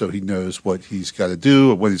so he knows what he's got to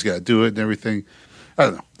do and when he's got to do it and everything. I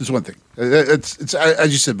don't know. There's one thing. It's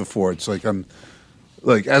as you said before. It's like I'm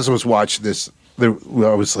like, as I was watching this, I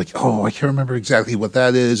was like, oh, I can't remember exactly what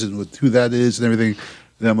that is and who that is and everything.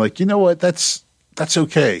 And I'm like, you know what? That's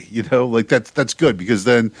okay. Like that's good, because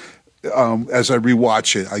then as I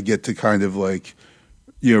rewatch it, I get to kind of like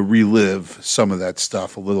relive some of that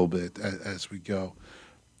stuff a little bit as we go.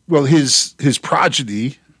 Well, his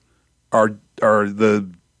progeny are the,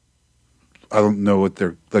 I don't know what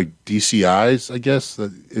they're like, DCIs, I guess,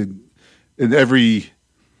 in every,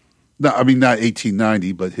 not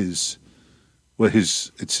 1890, but his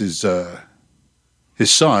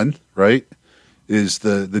son, right, is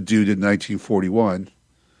the dude in 1941.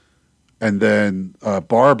 And then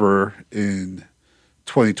Barber in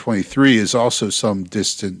 2023 is also some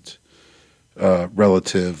distant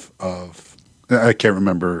relative of, I can't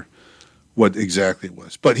remember what exactly it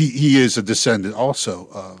was, but he is a descendant also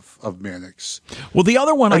of Mannix. Well, the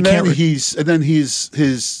other one and then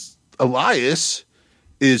his Elias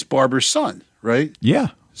is Barber's son, right? Yeah.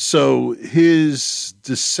 So his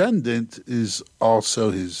descendant is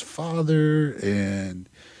also his father, and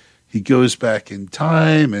he goes back in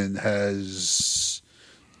time and has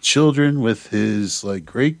children with his like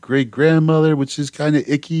great grandmother, which is kind of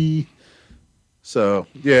icky. So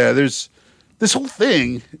yeah, there's this whole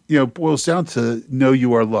thing, boils down to know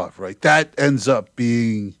you are loved, right? That ends up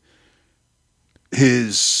being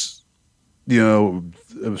his,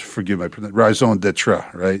 forgive my pronunciation, raison d'etre,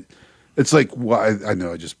 right? It's like why, I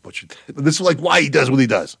know I just butchered that, but this is like why he does what he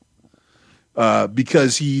does.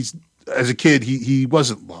 Because he's, as a kid, he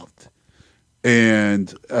wasn't loved.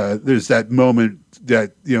 And there's that moment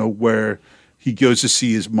that, where he goes to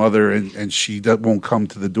see his mother and she won't come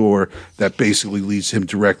to the door, that basically leads him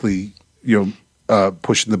directly,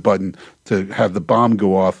 pushing the button to have the bomb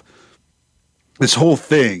go off. This whole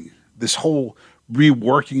thing, this whole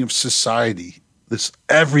reworking of society, this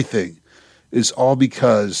everything is all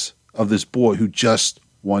because of this boy who just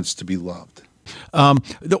wants to be loved.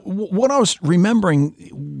 What I was remembering,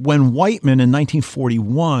 when Whiteman in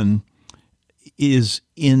 1941 is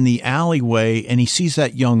in the alleyway and he sees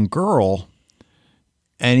that young girl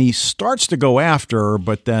and he starts to go after her,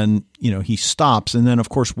 but then, he stops. And then, of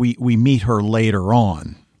course, we meet her later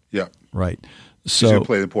on. Yeah. Right. She's So going to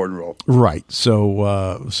play an important role. Right.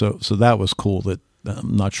 So that was cool. That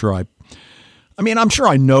I'm not sure I'm sure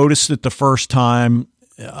I noticed it the first time,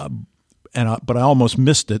 but I almost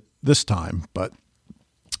missed it this time. But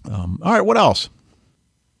all right, what else?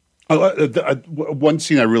 One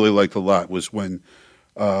scene I really liked a lot was when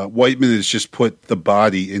Whiteman has just put the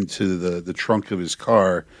body into the trunk of his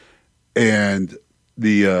car, and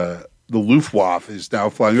the Luftwaffe is now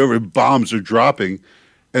flying over. Bombs are dropping,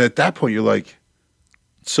 and at that point, you're like,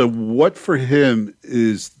 so what for him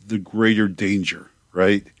is the greater danger,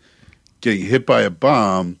 right? Getting hit by a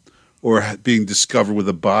bomb or being discovered with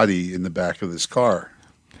a body in the back of this car?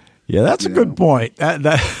 Yeah, that's a good point.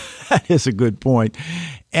 That is a good point.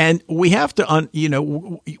 And we have to,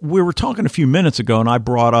 we were talking a few minutes ago, and I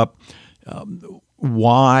brought up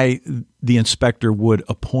why the inspector would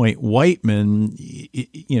appoint Whiteman.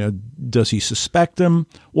 Does he suspect him?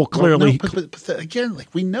 Well, clearly. Well, no, but again,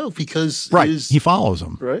 like we know because he follows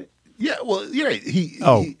him. Right. Yeah. Well, you're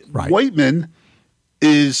right. Right. Whiteman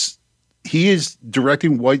is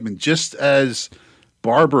directing Whiteman just as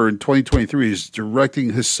Barber in 2023 is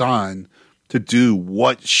directing Hassan to do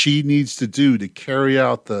what she needs to do to carry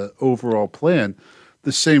out the overall plan.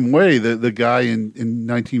 The same way the guy in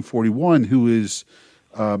 1941 who is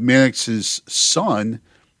Mannix's son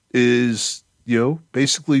is,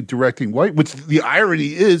 basically directing White. Which the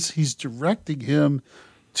irony is he's directing him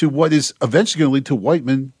to what is eventually going to lead to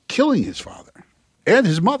Whiteman killing his father and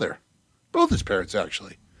his mother, both his parents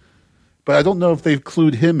actually. But I don't know if they've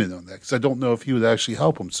clued him in on that because I don't know if he would actually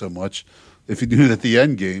help him so much if he knew that the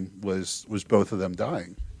end game was both of them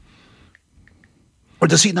dying. Or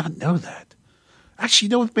does he not know that?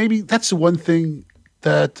 Actually, maybe that's the one thing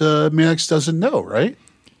that Mannix doesn't know, right?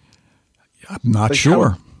 I'm not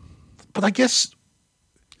sure. But I guess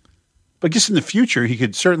in the future, he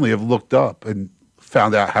could certainly have looked up and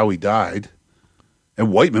found out how he died.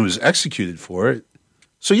 And Whiteman was executed for it.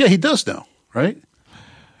 So, yeah, he does know, right?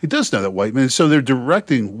 He does know that Whiteman. So they're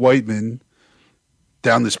directing Whiteman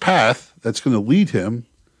down this path that's going to lead him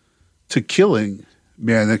to killing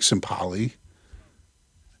Mannix and Polly.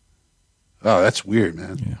 Oh, that's weird,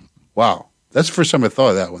 man. Yeah. Wow. That's the first time I thought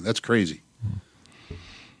of that one. That's crazy.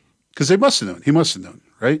 Because they must have known. He must have known,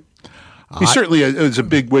 right? He certainly is a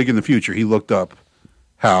big wig in the future. He looked up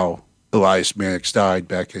how Elias Mannix died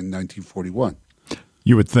back in 1941.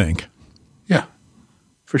 You would think. Yeah,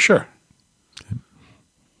 for sure.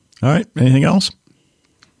 All right. Anything else?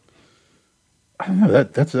 I don't know.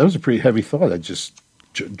 That was a pretty heavy thought I just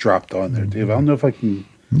dropped on there, Dave. I don't know if I can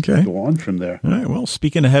go on from there. All right. Well,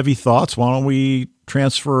 speaking of heavy thoughts, why don't we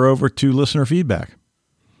transfer over to listener feedback?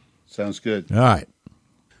 Sounds good. All right.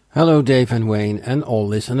 Hello, Dave and Wayne, and all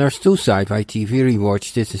listeners to Sci-Fi TV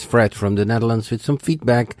Rewatch. This is Fred from the Netherlands with some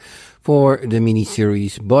feedback for the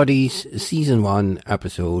miniseries Bodies, Season 1,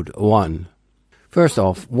 Episode 1. First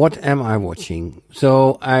off, what am I watching?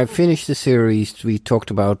 So, I finished the series we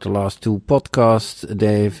talked about the last two podcasts,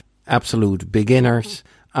 Dave, Absolute Beginners.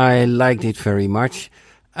 I liked it very much.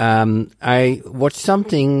 I watched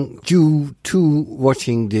something due to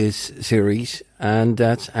watching this series, and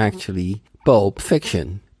that's actually Pulp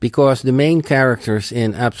Fiction. Because the main characters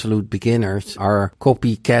in Absolute Beginners are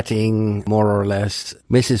copycatting, more or less,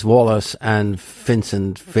 Mrs. Wallace and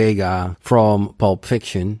Vincent Vega from Pulp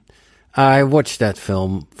Fiction. I watched that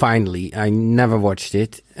film, finally. I never watched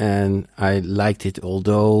it, and I liked it,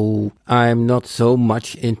 although I'm not so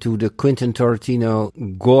much into the Quentin Tarantino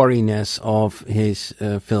goriness of his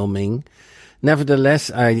filming.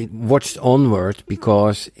 Nevertheless, I watched onward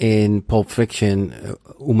because in Pulp Fiction,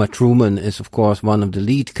 Uma Thurman is, of course, one of the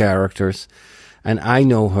lead characters, and I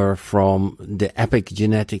know her from the epic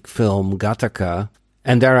genetic film Gattaca,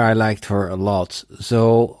 and there I liked her a lot.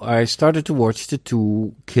 So I started to watch the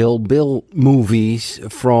two Kill Bill movies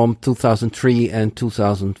from 2003 and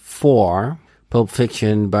 2004. Pulp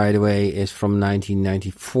Fiction, by the way, is from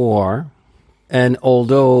 1994. And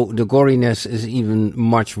although the goriness is even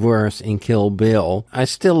much worse in Kill Bill, I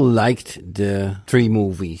still liked the three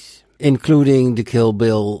movies, including the Kill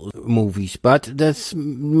Bill movies. But that's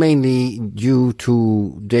mainly due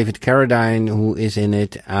to David Carradine, who is in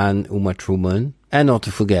it, and Uma Thurman. And not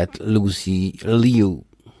to forget Lucy Liu.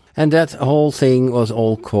 And that whole thing was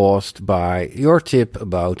all caused by your tip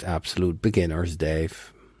about Absolute Beginners,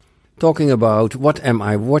 Dave. Talking about what am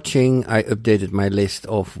I watching, I updated my list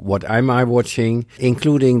of what am I watching,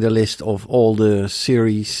 including the list of all the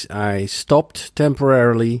series I stopped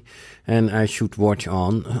temporarily and I should watch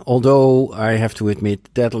on. Although I have to admit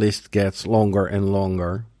that list gets longer and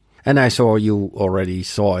longer. And I saw you already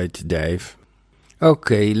saw it, Dave.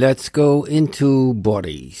 Okay, let's go into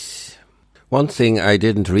Bodies. One thing I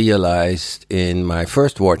didn't realize in my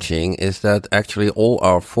first watching is that actually all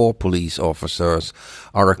our 4 police officers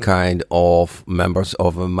are a kind of members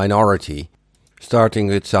of a minority. Starting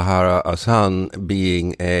with Sahara Azhan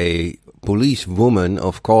being a police woman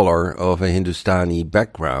of color of a Hindustani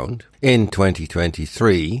background in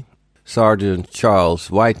 2023. Sergeant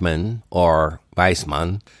Charles Whiteman, or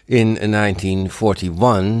Weisman, in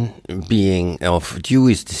 1941 being of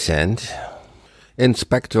Jewish descent,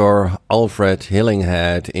 Inspector Alfred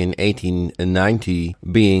Hillinghead in 1890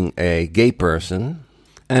 being a gay person,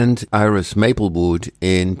 and Iris Maplewood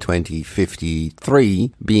in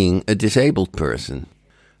 2053 being a disabled person.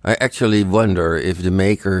 I actually wonder if the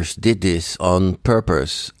makers did this on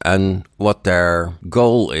purpose and what their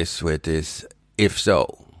goal is with this, if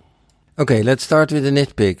so. Okay, let's start with a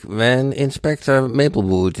nitpick. When Inspector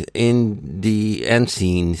Maplewood in the end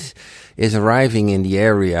scenes is arriving in the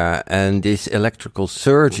area and this electrical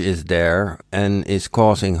surge is there and is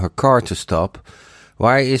causing her car to stop,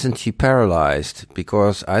 why isn't she paralyzed?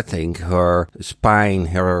 Because I think her spine,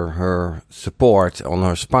 her support on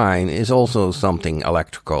her spine is also something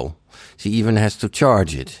electrical. She even has to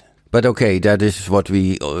charge it. But okay, that is what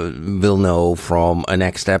we will know from a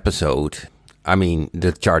next episode. I mean,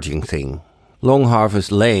 the charging thing. Long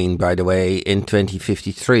Harvest Lane, by the way, in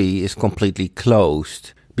 2053 is completely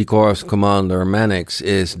closed. Because Commander Mannix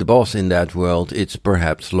is the boss in that world, it's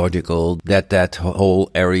perhaps logical that that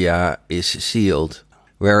whole area is sealed.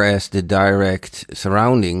 Whereas the direct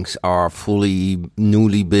surroundings are fully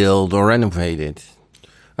newly built or renovated.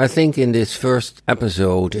 I think in this first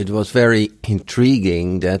episode it was very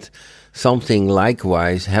intriguing that something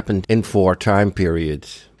likewise happened in 4 time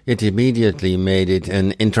periods. It immediately made it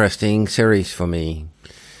an interesting series for me.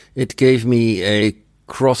 It gave me a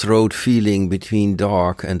crossroad feeling between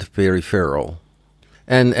dark and peripheral.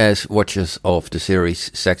 And as watchers of the series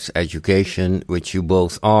Sex Education, which you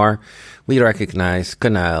both are, we recognize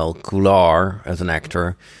Kanal Kular as an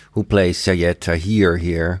actor who plays Sayed Tahir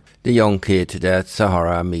here, the young kid that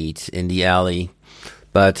Sahara meets in the alley.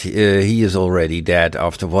 But he is already dead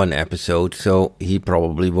after 1 episode, so he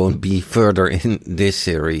probably won't be further in this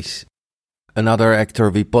series. Another actor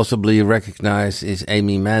we possibly recognize is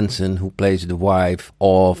Amy Manson, who plays the wife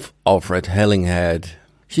of Alfred Hillinghead.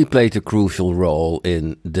 She played a crucial role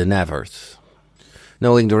in The Nevers.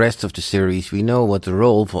 Knowing the rest of the series, we know what the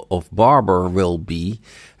role of Barber will be,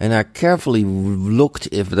 and I carefully looked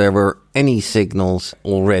if there were any signals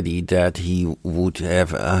already that he would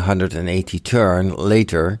have a 180 turn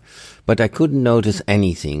later, but I couldn't notice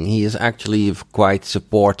anything. He is actually a quite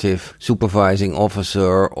supportive supervising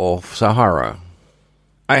officer of Sahara.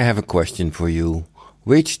 I have a question for you.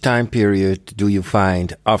 Which time period do you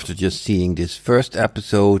find, after just seeing this first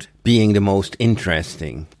episode, being the most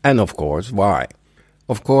interesting? And of course, why?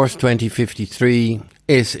 Of course, 2053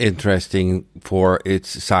 is interesting for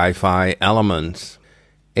its sci-fi elements.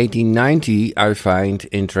 1890 I find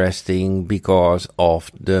interesting because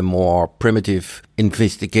of the more primitive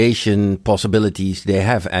investigation possibilities they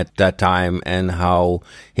have at that time and how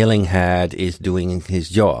Hillinghead is doing his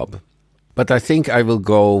job. But I think I will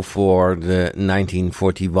go for the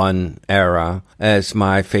 1941 era as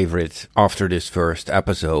my favorite after this first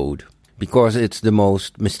episode. Because it's the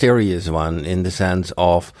most mysterious one in the sense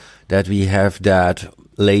of that we have that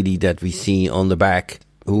lady that we see on the back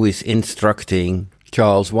who is instructing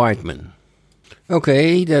Charles Whiteman.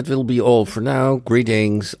 Okay, that will be all for now.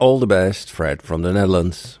 Greetings, all the best, Fred from the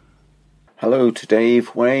Netherlands. Hello to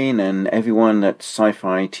Dave, Wayne and everyone at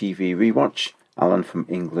Sci-Fi TV Rewatch. Alan from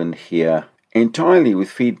England here, entirely with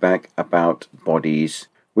feedback about bodies.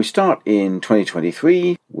 We start in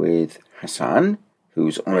 2023 with Hassan,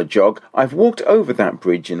 who's on a jog. I've walked over that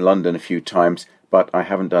bridge in London a few times, but I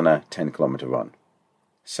haven't done a 10-kilometre run.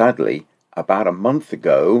 Sadly, about a month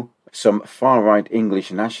ago, some far-right English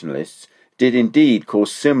nationalists did indeed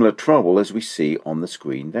cause similar trouble as we see on the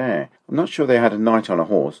screen there. I'm not sure they had a knight on a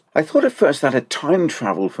horse. I thought at first that had time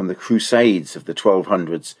travelled from the Crusades of the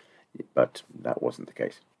 1200s, but that wasn't the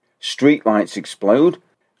case. Streetlights explode.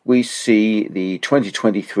 We see the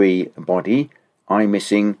 2023 body, eye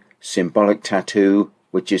missing, symbolic tattoo,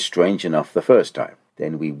 which is strange enough the first time.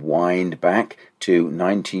 Then we wind back to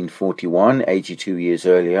 1941, 82 years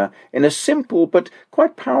earlier, in a simple but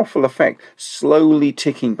quite powerful effect, slowly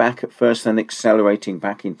ticking back at first, then accelerating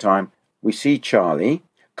back in time. We see Charlie,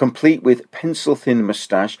 complete with pencil-thin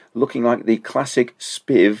moustache, looking like the classic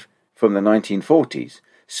Spiv from the 1940s.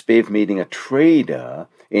 Spiv meaning a trader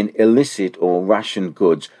in illicit or ration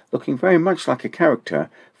goods, looking very much like a character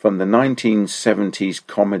from the 1970s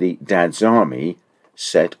comedy Dad's Army,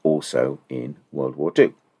 set also in World War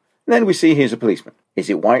II. Then we see here's a policeman. Is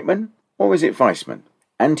it Whiteman or is it Weissman?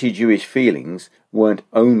 Anti-Jewish feelings weren't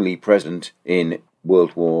only present in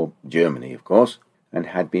World War Germany, of course, and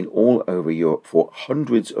had been all over Europe for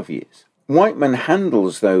hundreds of years. Whiteman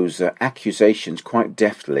handles those accusations quite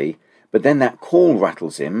deftly, but then that call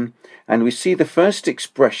rattles him, and we see the first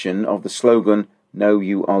expression of the slogan, "Know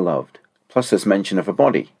you are loved." Plus there's mention of a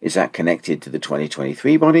body. Is that connected to the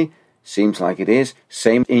 2023 body? Seems like it is.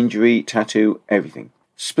 Same injury, tattoo, everything.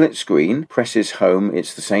 Split screen presses home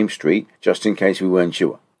it's the same street, just in case we weren't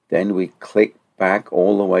sure. Then we click back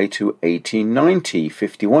all the way to 1890,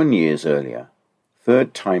 51 years earlier.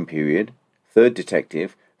 Third time period, third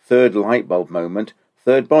detective, third light bulb moment,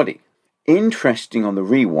 third body. Interesting on the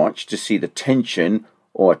rewatch to see the tension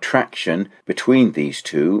or attraction between these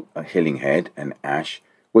two, Hillinghead and Ash,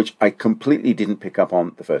 which I completely didn't pick up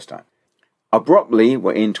on the first time. Abruptly,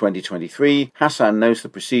 we're in 2023. Hassan knows the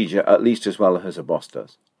procedure at least as well as her boss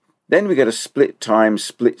does. Then we get a split time,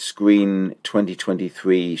 split screen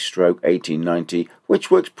 2023/1890,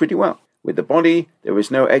 which works pretty well. With the body, there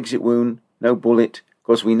is no exit wound, no bullet. Of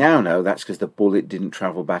course, we now know that's because the bullet didn't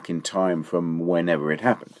travel back in time from whenever it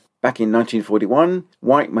happened. Back in 1941,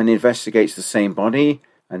 Whiteman investigates the same body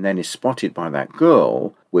and then is spotted by that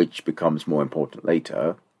girl, which becomes more important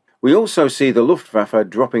later. We also see the Luftwaffe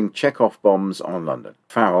dropping Chekhov bombs on London.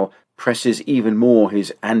 Farrell presses even more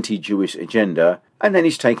his anti-Jewish agenda, and then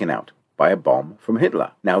he's taken out by a bomb from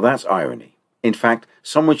Hitler. Now that's irony. In fact,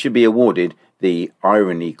 someone should be awarded the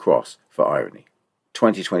Irony Cross for irony.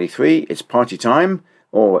 2023, it's party time,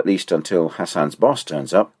 or at least until Hassan's boss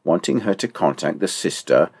turns up, wanting her to contact the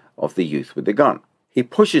sister of the youth with the gun. He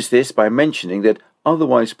pushes this by mentioning that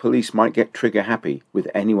otherwise police might get trigger happy with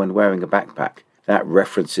anyone wearing a backpack. That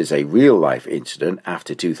references a real-life incident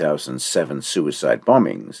after 2007 suicide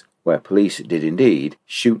bombings, where police did indeed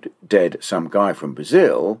shoot dead some guy from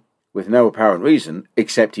Brazil with no apparent reason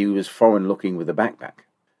except he was foreign-looking with a backpack.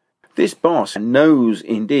 This boss knows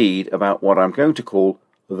indeed about what I'm going to call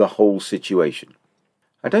the whole situation.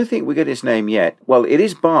 I don't think we get his name yet. Well, it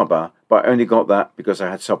is Barber, but I only got that because I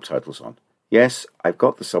had subtitles on. Yes, I've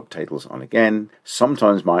got the subtitles on again.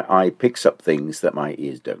 Sometimes my eye picks up things that my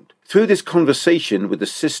ears don't. Through this conversation with the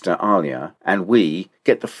sister Alia, and we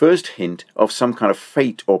get the first hint of some kind of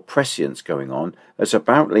fate or prescience going on, as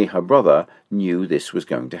apparently her brother knew this was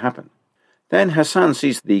going to happen. Then Hassan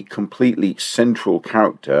sees the completely central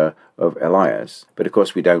character of Elias, but of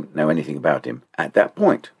course we don't know anything about him at that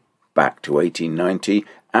point. Back to 1890,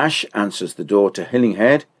 Ash answers the door to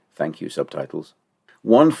Hillinghead. Thank you, subtitles.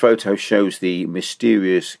 One photo shows the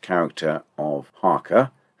mysterious character of Harker,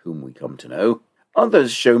 whom we come to know.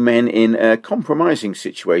 Others show men in compromising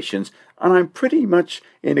situations, and I'm pretty much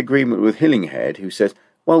in agreement with Hillinghead, who says,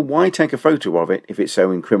 well, why take a photo of it if it's so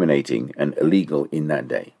incriminating and illegal in that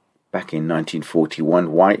day? Back in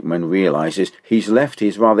 1941, Whiteman realizes he's left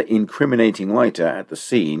his rather incriminating lighter at the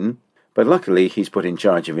scene, but luckily he's put in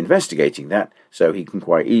charge of investigating that, so he can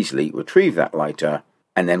quite easily retrieve that lighter,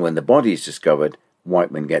 and then when the body is discovered,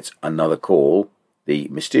 Whiteman gets another call. The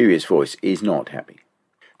mysterious voice is not happy.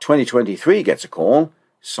 2023 gets a call.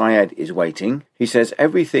 Syed is waiting. He says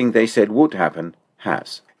everything they said would happen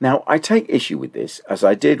has. Now, I take issue with this, as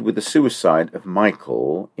I did with the suicide of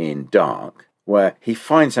Michael in Dark, where he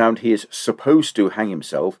finds out he is supposed to hang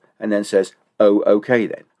himself and then says, oh, okay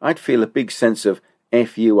then. I'd feel a big sense of,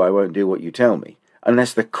 F you, I won't do what you tell me,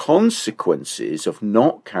 unless the consequences of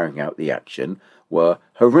not carrying out the action were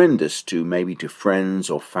horrendous to friends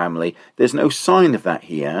or family. There's no sign of that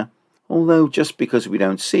here, although just because we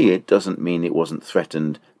don't see it doesn't mean it wasn't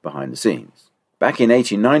threatened behind the scenes. Back in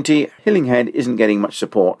 1890, Hillinghead isn't getting much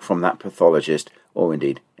support from that pathologist or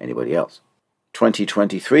indeed anybody else.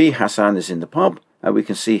 2023, Hassan is in the pub, and we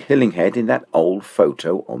can see Hillinghead in that old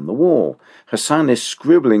photo on the wall. Hassan is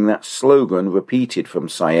scribbling that slogan repeated from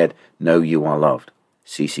Syed, "Know you are loved."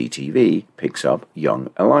 CCTV picks up young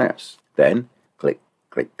Elias. Then, click,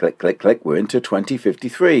 click, click, click, click, we're into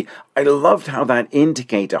 2053. I loved how that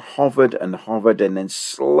indicator hovered and then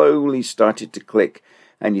slowly started to click,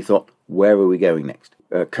 and you thought, where are we going next?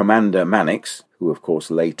 Commander Mannix, who of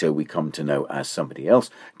course later we come to know as somebody else,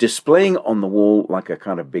 displaying on the wall like a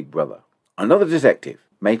kind of big brother. Another detective,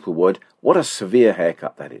 Maplewood, what a severe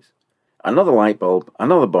haircut that is. Another light bulb,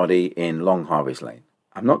 another body in Long Harvey's Lane.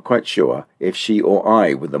 I'm not quite sure if she or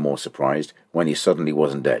I were the more surprised when he suddenly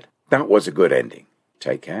wasn't dead. That was a good ending.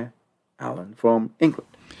 Take care. Alan from England.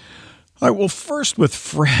 All right, well, first with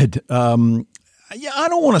Fred. I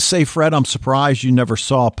don't want to say, Fred, I'm surprised you never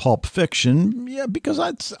saw Pulp Fiction. Yeah, because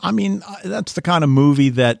that's the kind of movie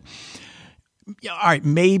that, all right,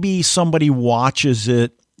 maybe somebody watches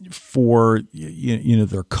it for,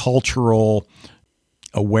 their cultural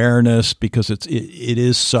awareness because it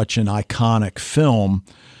is such an iconic film.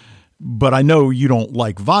 But I know you don't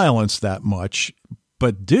like violence that much.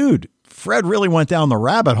 But, dude, Fred really went down the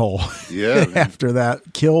rabbit hole after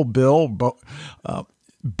that. Kill Bill,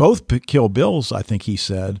 both Kill Bills, I think he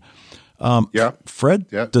said. Fred,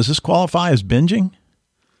 does this qualify as binging?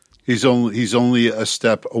 He's only a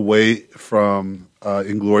step away from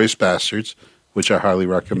Inglourious Bastards, which I highly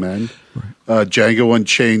recommend. Right. Django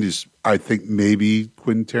Unchained is, I think, maybe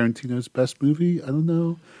Quentin Tarantino's best movie. I don't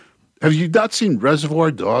know. Have you not seen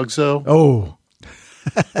Reservoir Dogs, though? Oh.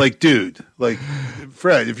 Dude,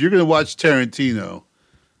 Fred, if you're going to watch Tarantino,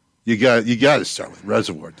 you got to start with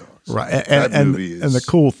Reservoir Dogs. Right. And the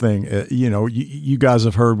cool thing, you guys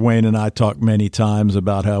have heard Wayne and I talk many times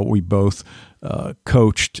about how we both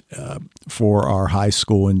coached for our high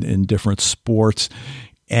school in different sports.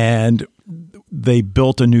 And they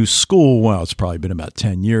built a new school. Well, it's probably been about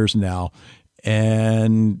 10 years now.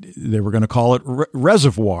 And they were going to call it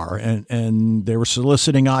Reservoir. And they were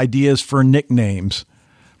soliciting ideas for nicknames.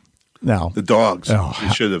 Now, the Dogs. They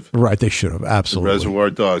should have. Right, they should have. Absolutely. The Reservoir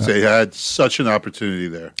Dogs. They had such an opportunity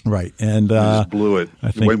there. Right. And they just blew it.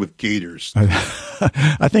 They went with Gators.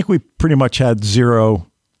 I think we pretty much had 0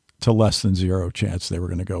 to less than 0 chance they were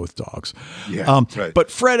going to go with Dogs. Yeah, right. But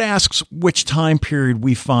Fred asks which time period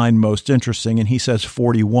we find most interesting, and he says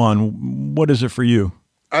 41. What is it for you?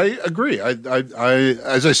 I agree. I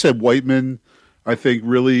as I said, Whiteman, I think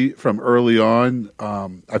really from early on,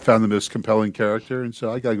 I found the most compelling character, and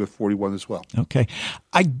so I got to go with 41 as well. Okay.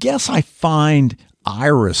 I guess I find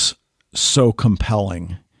Iris so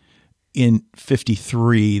compelling in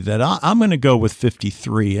 53 that I'm going to go with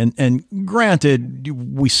 53. And granted,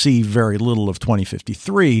 we see very little of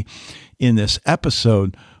 2053 in this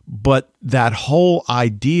episode, but that whole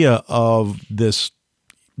idea of this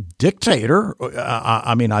dictator,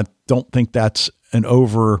 I mean, I don't think that's an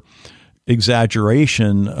over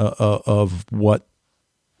exaggeration of what,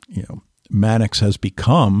 Mannix has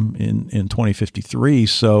become in 2053.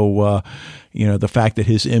 So, the fact that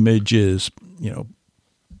his image is,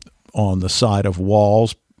 on the side of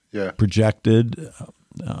walls, projected,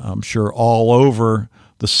 I'm sure all over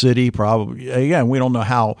the city, probably. Again, we don't know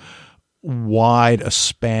how wide a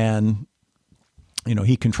span,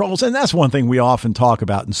 he controls. And that's one thing we often talk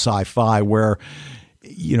about in sci-fi where,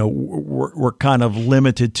 we're kind of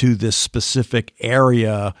limited to this specific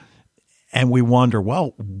area and we wonder,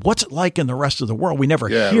 well, what's it like in the rest of the world? We never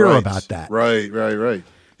hear about that. Right.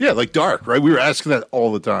 Yeah, like Dark, right? We were asking that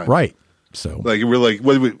all the time. Right. So we're like,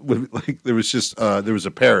 there was just, there was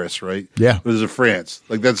a Paris, right? Yeah. There was a France.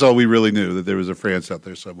 That's all we really knew, that there was a France out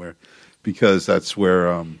there somewhere, because that's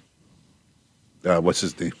where, what's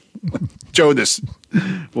his name? Jonas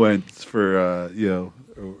went for, or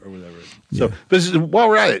whatever. So, but while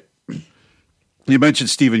we're at it, you mentioned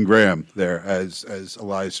Stephen Graham there as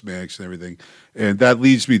Elias Mannix and everything. And that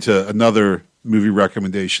leads me to another movie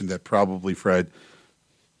recommendation that probably, Fred,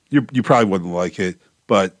 you probably wouldn't like it,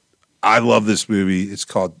 but I love this movie. It's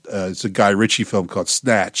called, it's a Guy Ritchie film called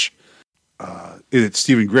Snatch. It's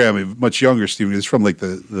Stephen Graham, a much younger Stephen. It's from the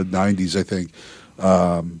 90s, I think.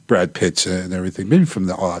 Brad Pitt and everything, maybe from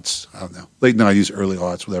the aughts. I don't know, late 90s, early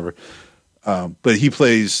aughts, whatever. But he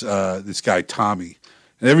plays this guy Tommy,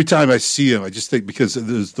 and every time I see him, I just think, because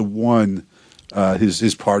there's the one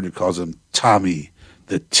his partner calls him Tommy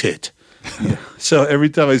the Tit. So every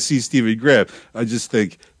time I see Stephen Graham, I just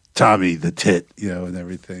think Tommy the Tit, and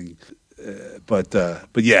everything. But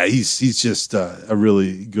yeah, he's just a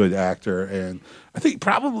really good actor, and I think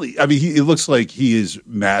probably, it looks like he is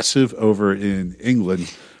massive over in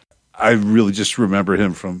England. I really just remember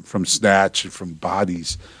him from Snatch and from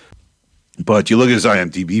Bodies. But you look at his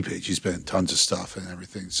IMDb page; he's been in tons of stuff and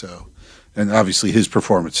everything. So, and obviously his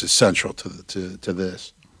performance is central to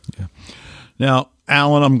this. Yeah. Now,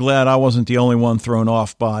 Alan, I'm glad I wasn't the only one thrown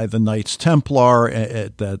off by the Knights Templar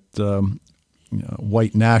at that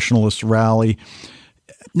white nationalist rally.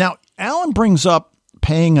 Now, Alan brings up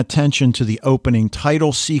paying attention to the opening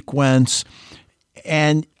title sequence,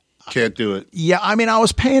 and can't do it. Yeah, I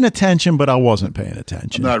was paying attention, but I wasn't paying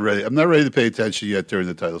attention. I'm not ready to pay attention yet during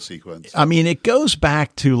the title sequence. It goes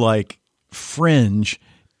back to Fringe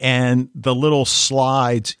and the little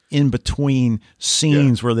slides in between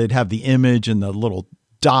scenes where they'd have the image and the little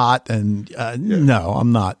dot, and no,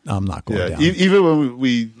 I'm not going down. Even when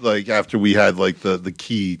we after we had the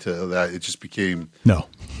key to that, it just became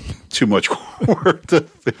too much work to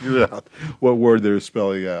figure out what word they're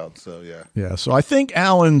spelling out. So yeah. So I think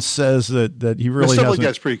Alan says that he really stuff hasn't. Like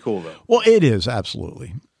that's pretty cool though. Well, it is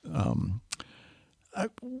absolutely.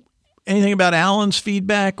 Anything about Alan's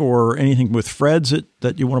feedback or anything with Fred's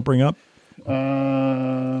that you want to bring up?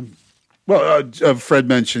 Fred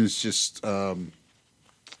mentions just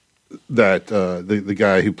that the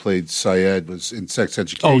guy who played Syed was in Sex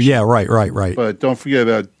Education. Oh yeah, right. But don't forget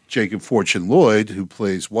about Jacob Fortune Lloyd, who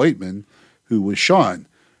plays Whiteman, who was Sean,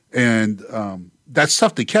 and that's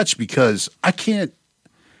tough to catch because I can't.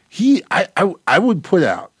 I would put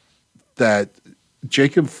out that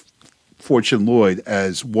Jacob Fortune Lloyd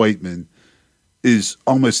as Whiteman is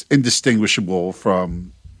almost indistinguishable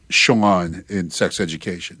from Sean in Sex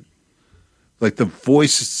Education. Like the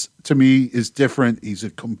voice to me is different. He's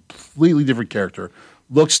a completely different character.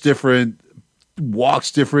 Looks different,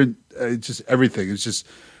 walks different. Just everything. It's just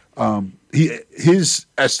his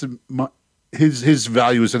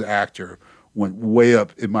value as an actor went way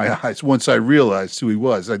up in my eyes once I realized who he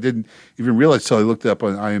was. I didn't even realize till I looked up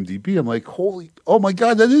on IMDb. I'm like, oh my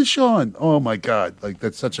God, that is Sean. Oh my God. Like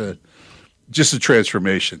that's just a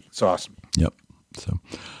transformation. It's awesome. Yep. So,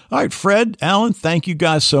 all right, Fred, Alan, thank you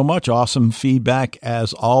guys so much. Awesome feedback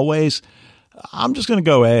as always. I'm just going to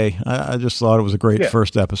go A. I just thought it was a great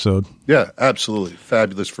first episode. Yeah, absolutely.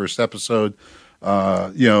 Fabulous first episode.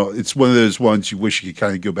 It's one of those ones you wish you could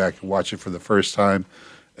kind of go back and watch it for the first time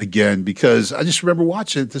again, because I just remember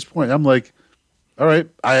watching it at this point. I'm like, all right,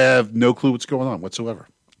 I have no clue what's going on whatsoever.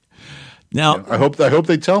 Now, I hope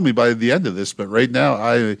they tell me by the end of this, but right now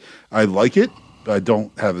I like it, but I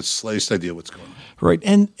don't have the slightest idea what's going on. Right.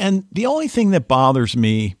 And the only thing that bothers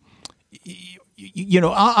me,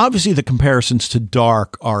 obviously the comparisons to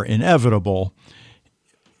Dark are inevitable,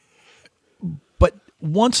 but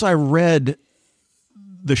once I read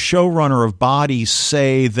the showrunner of Bodies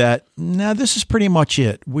say that, this is pretty much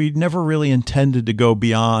it. We never really intended to go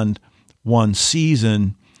beyond one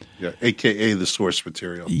season. Yeah, AKA the source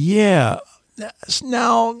material. Yeah.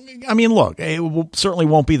 Now, I mean, look, it certainly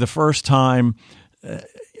won't be the first time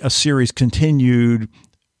a series continued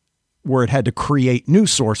where it had to create new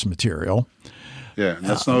source material. Yeah, and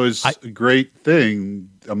that's not always a great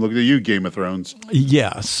thing. I'm looking at you, Game of Thrones.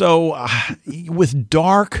 Yeah, so with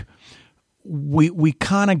Dark, we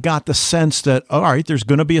kind of got the sense that, all right, there's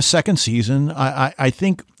going to be a second season. I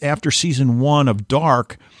think after season 1 of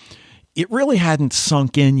Dark, it really hadn't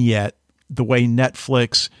sunk in yet the way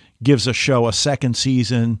Netflix gives a show a second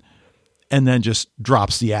season and then just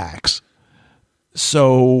drops the axe.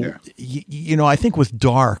 So, I think with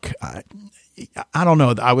Dark, I don't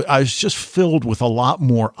know. I was just filled with a lot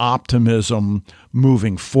more optimism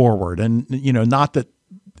moving forward. And, not that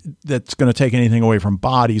that's going to take anything away from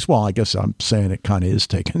Bodies. Well, I guess I'm saying it kind of is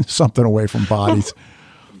taking something away from Bodies.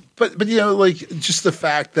 But like just the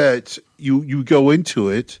fact that you go into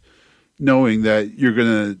it knowing that you're going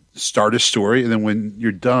to start a story and then when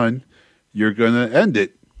you're done, you're going to end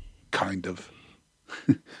it, kind of.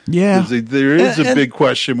 Yeah. There is a big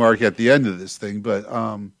question mark at the end of this thing, but,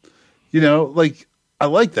 like I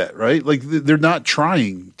like that, right? Like they're not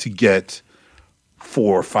trying to get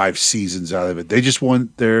 4 or 5 seasons out of it. They just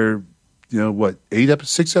want their, 8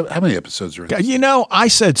 episodes, 6, how many episodes are in this? I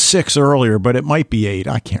said 6 earlier, but it might be 8.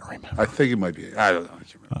 I can't remember. I think it might be 8. I don't know. I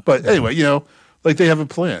can't remember. But anyway, like they have a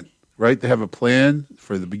plan, right? They have a plan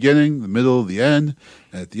for the beginning, the middle, the end.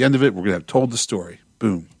 And at the end of it, we're going to have told the story.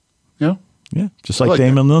 Boom. Yeah, just like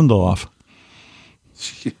Damon Lindelof.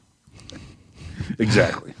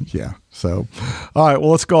 Exactly. Yeah. So, all right. Well,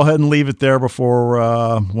 let's go ahead and leave it there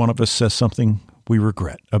before one of us says something we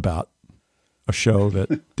regret about a show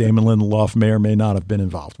that Damon Lindelof may or may not have been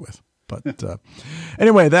involved with. But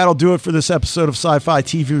anyway, that'll do it for this episode of Sci-Fi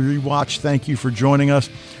TV Rewatch. Thank you for joining us.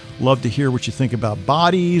 Love to hear what you think about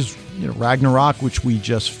Bodies, Ragnarok, which we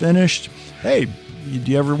just finished. Hey,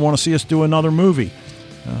 do you ever want to see us do another movie?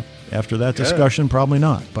 After that discussion, probably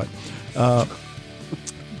not. But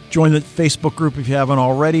join the Facebook group if you haven't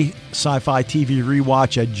already. Sci-Fi TV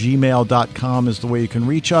Rewatch at gmail.com is the way you can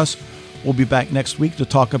reach us. We'll be back next week to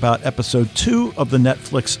talk about episode 2 of the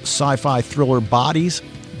Netflix sci-fi thriller Bodies.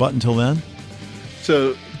 But until then.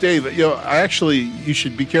 So, Dave, you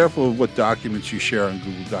should be careful of what documents you share on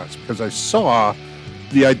Google Docs, because I saw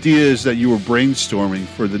the ideas that you were brainstorming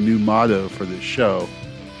for the new motto for this show.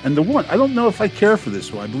 And the one, I don't know if I care for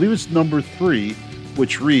this one. I believe it's number 3,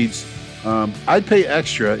 which reads, I'd pay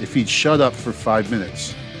extra if he'd shut up for 5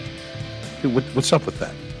 minutes. What's up with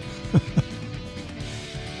that?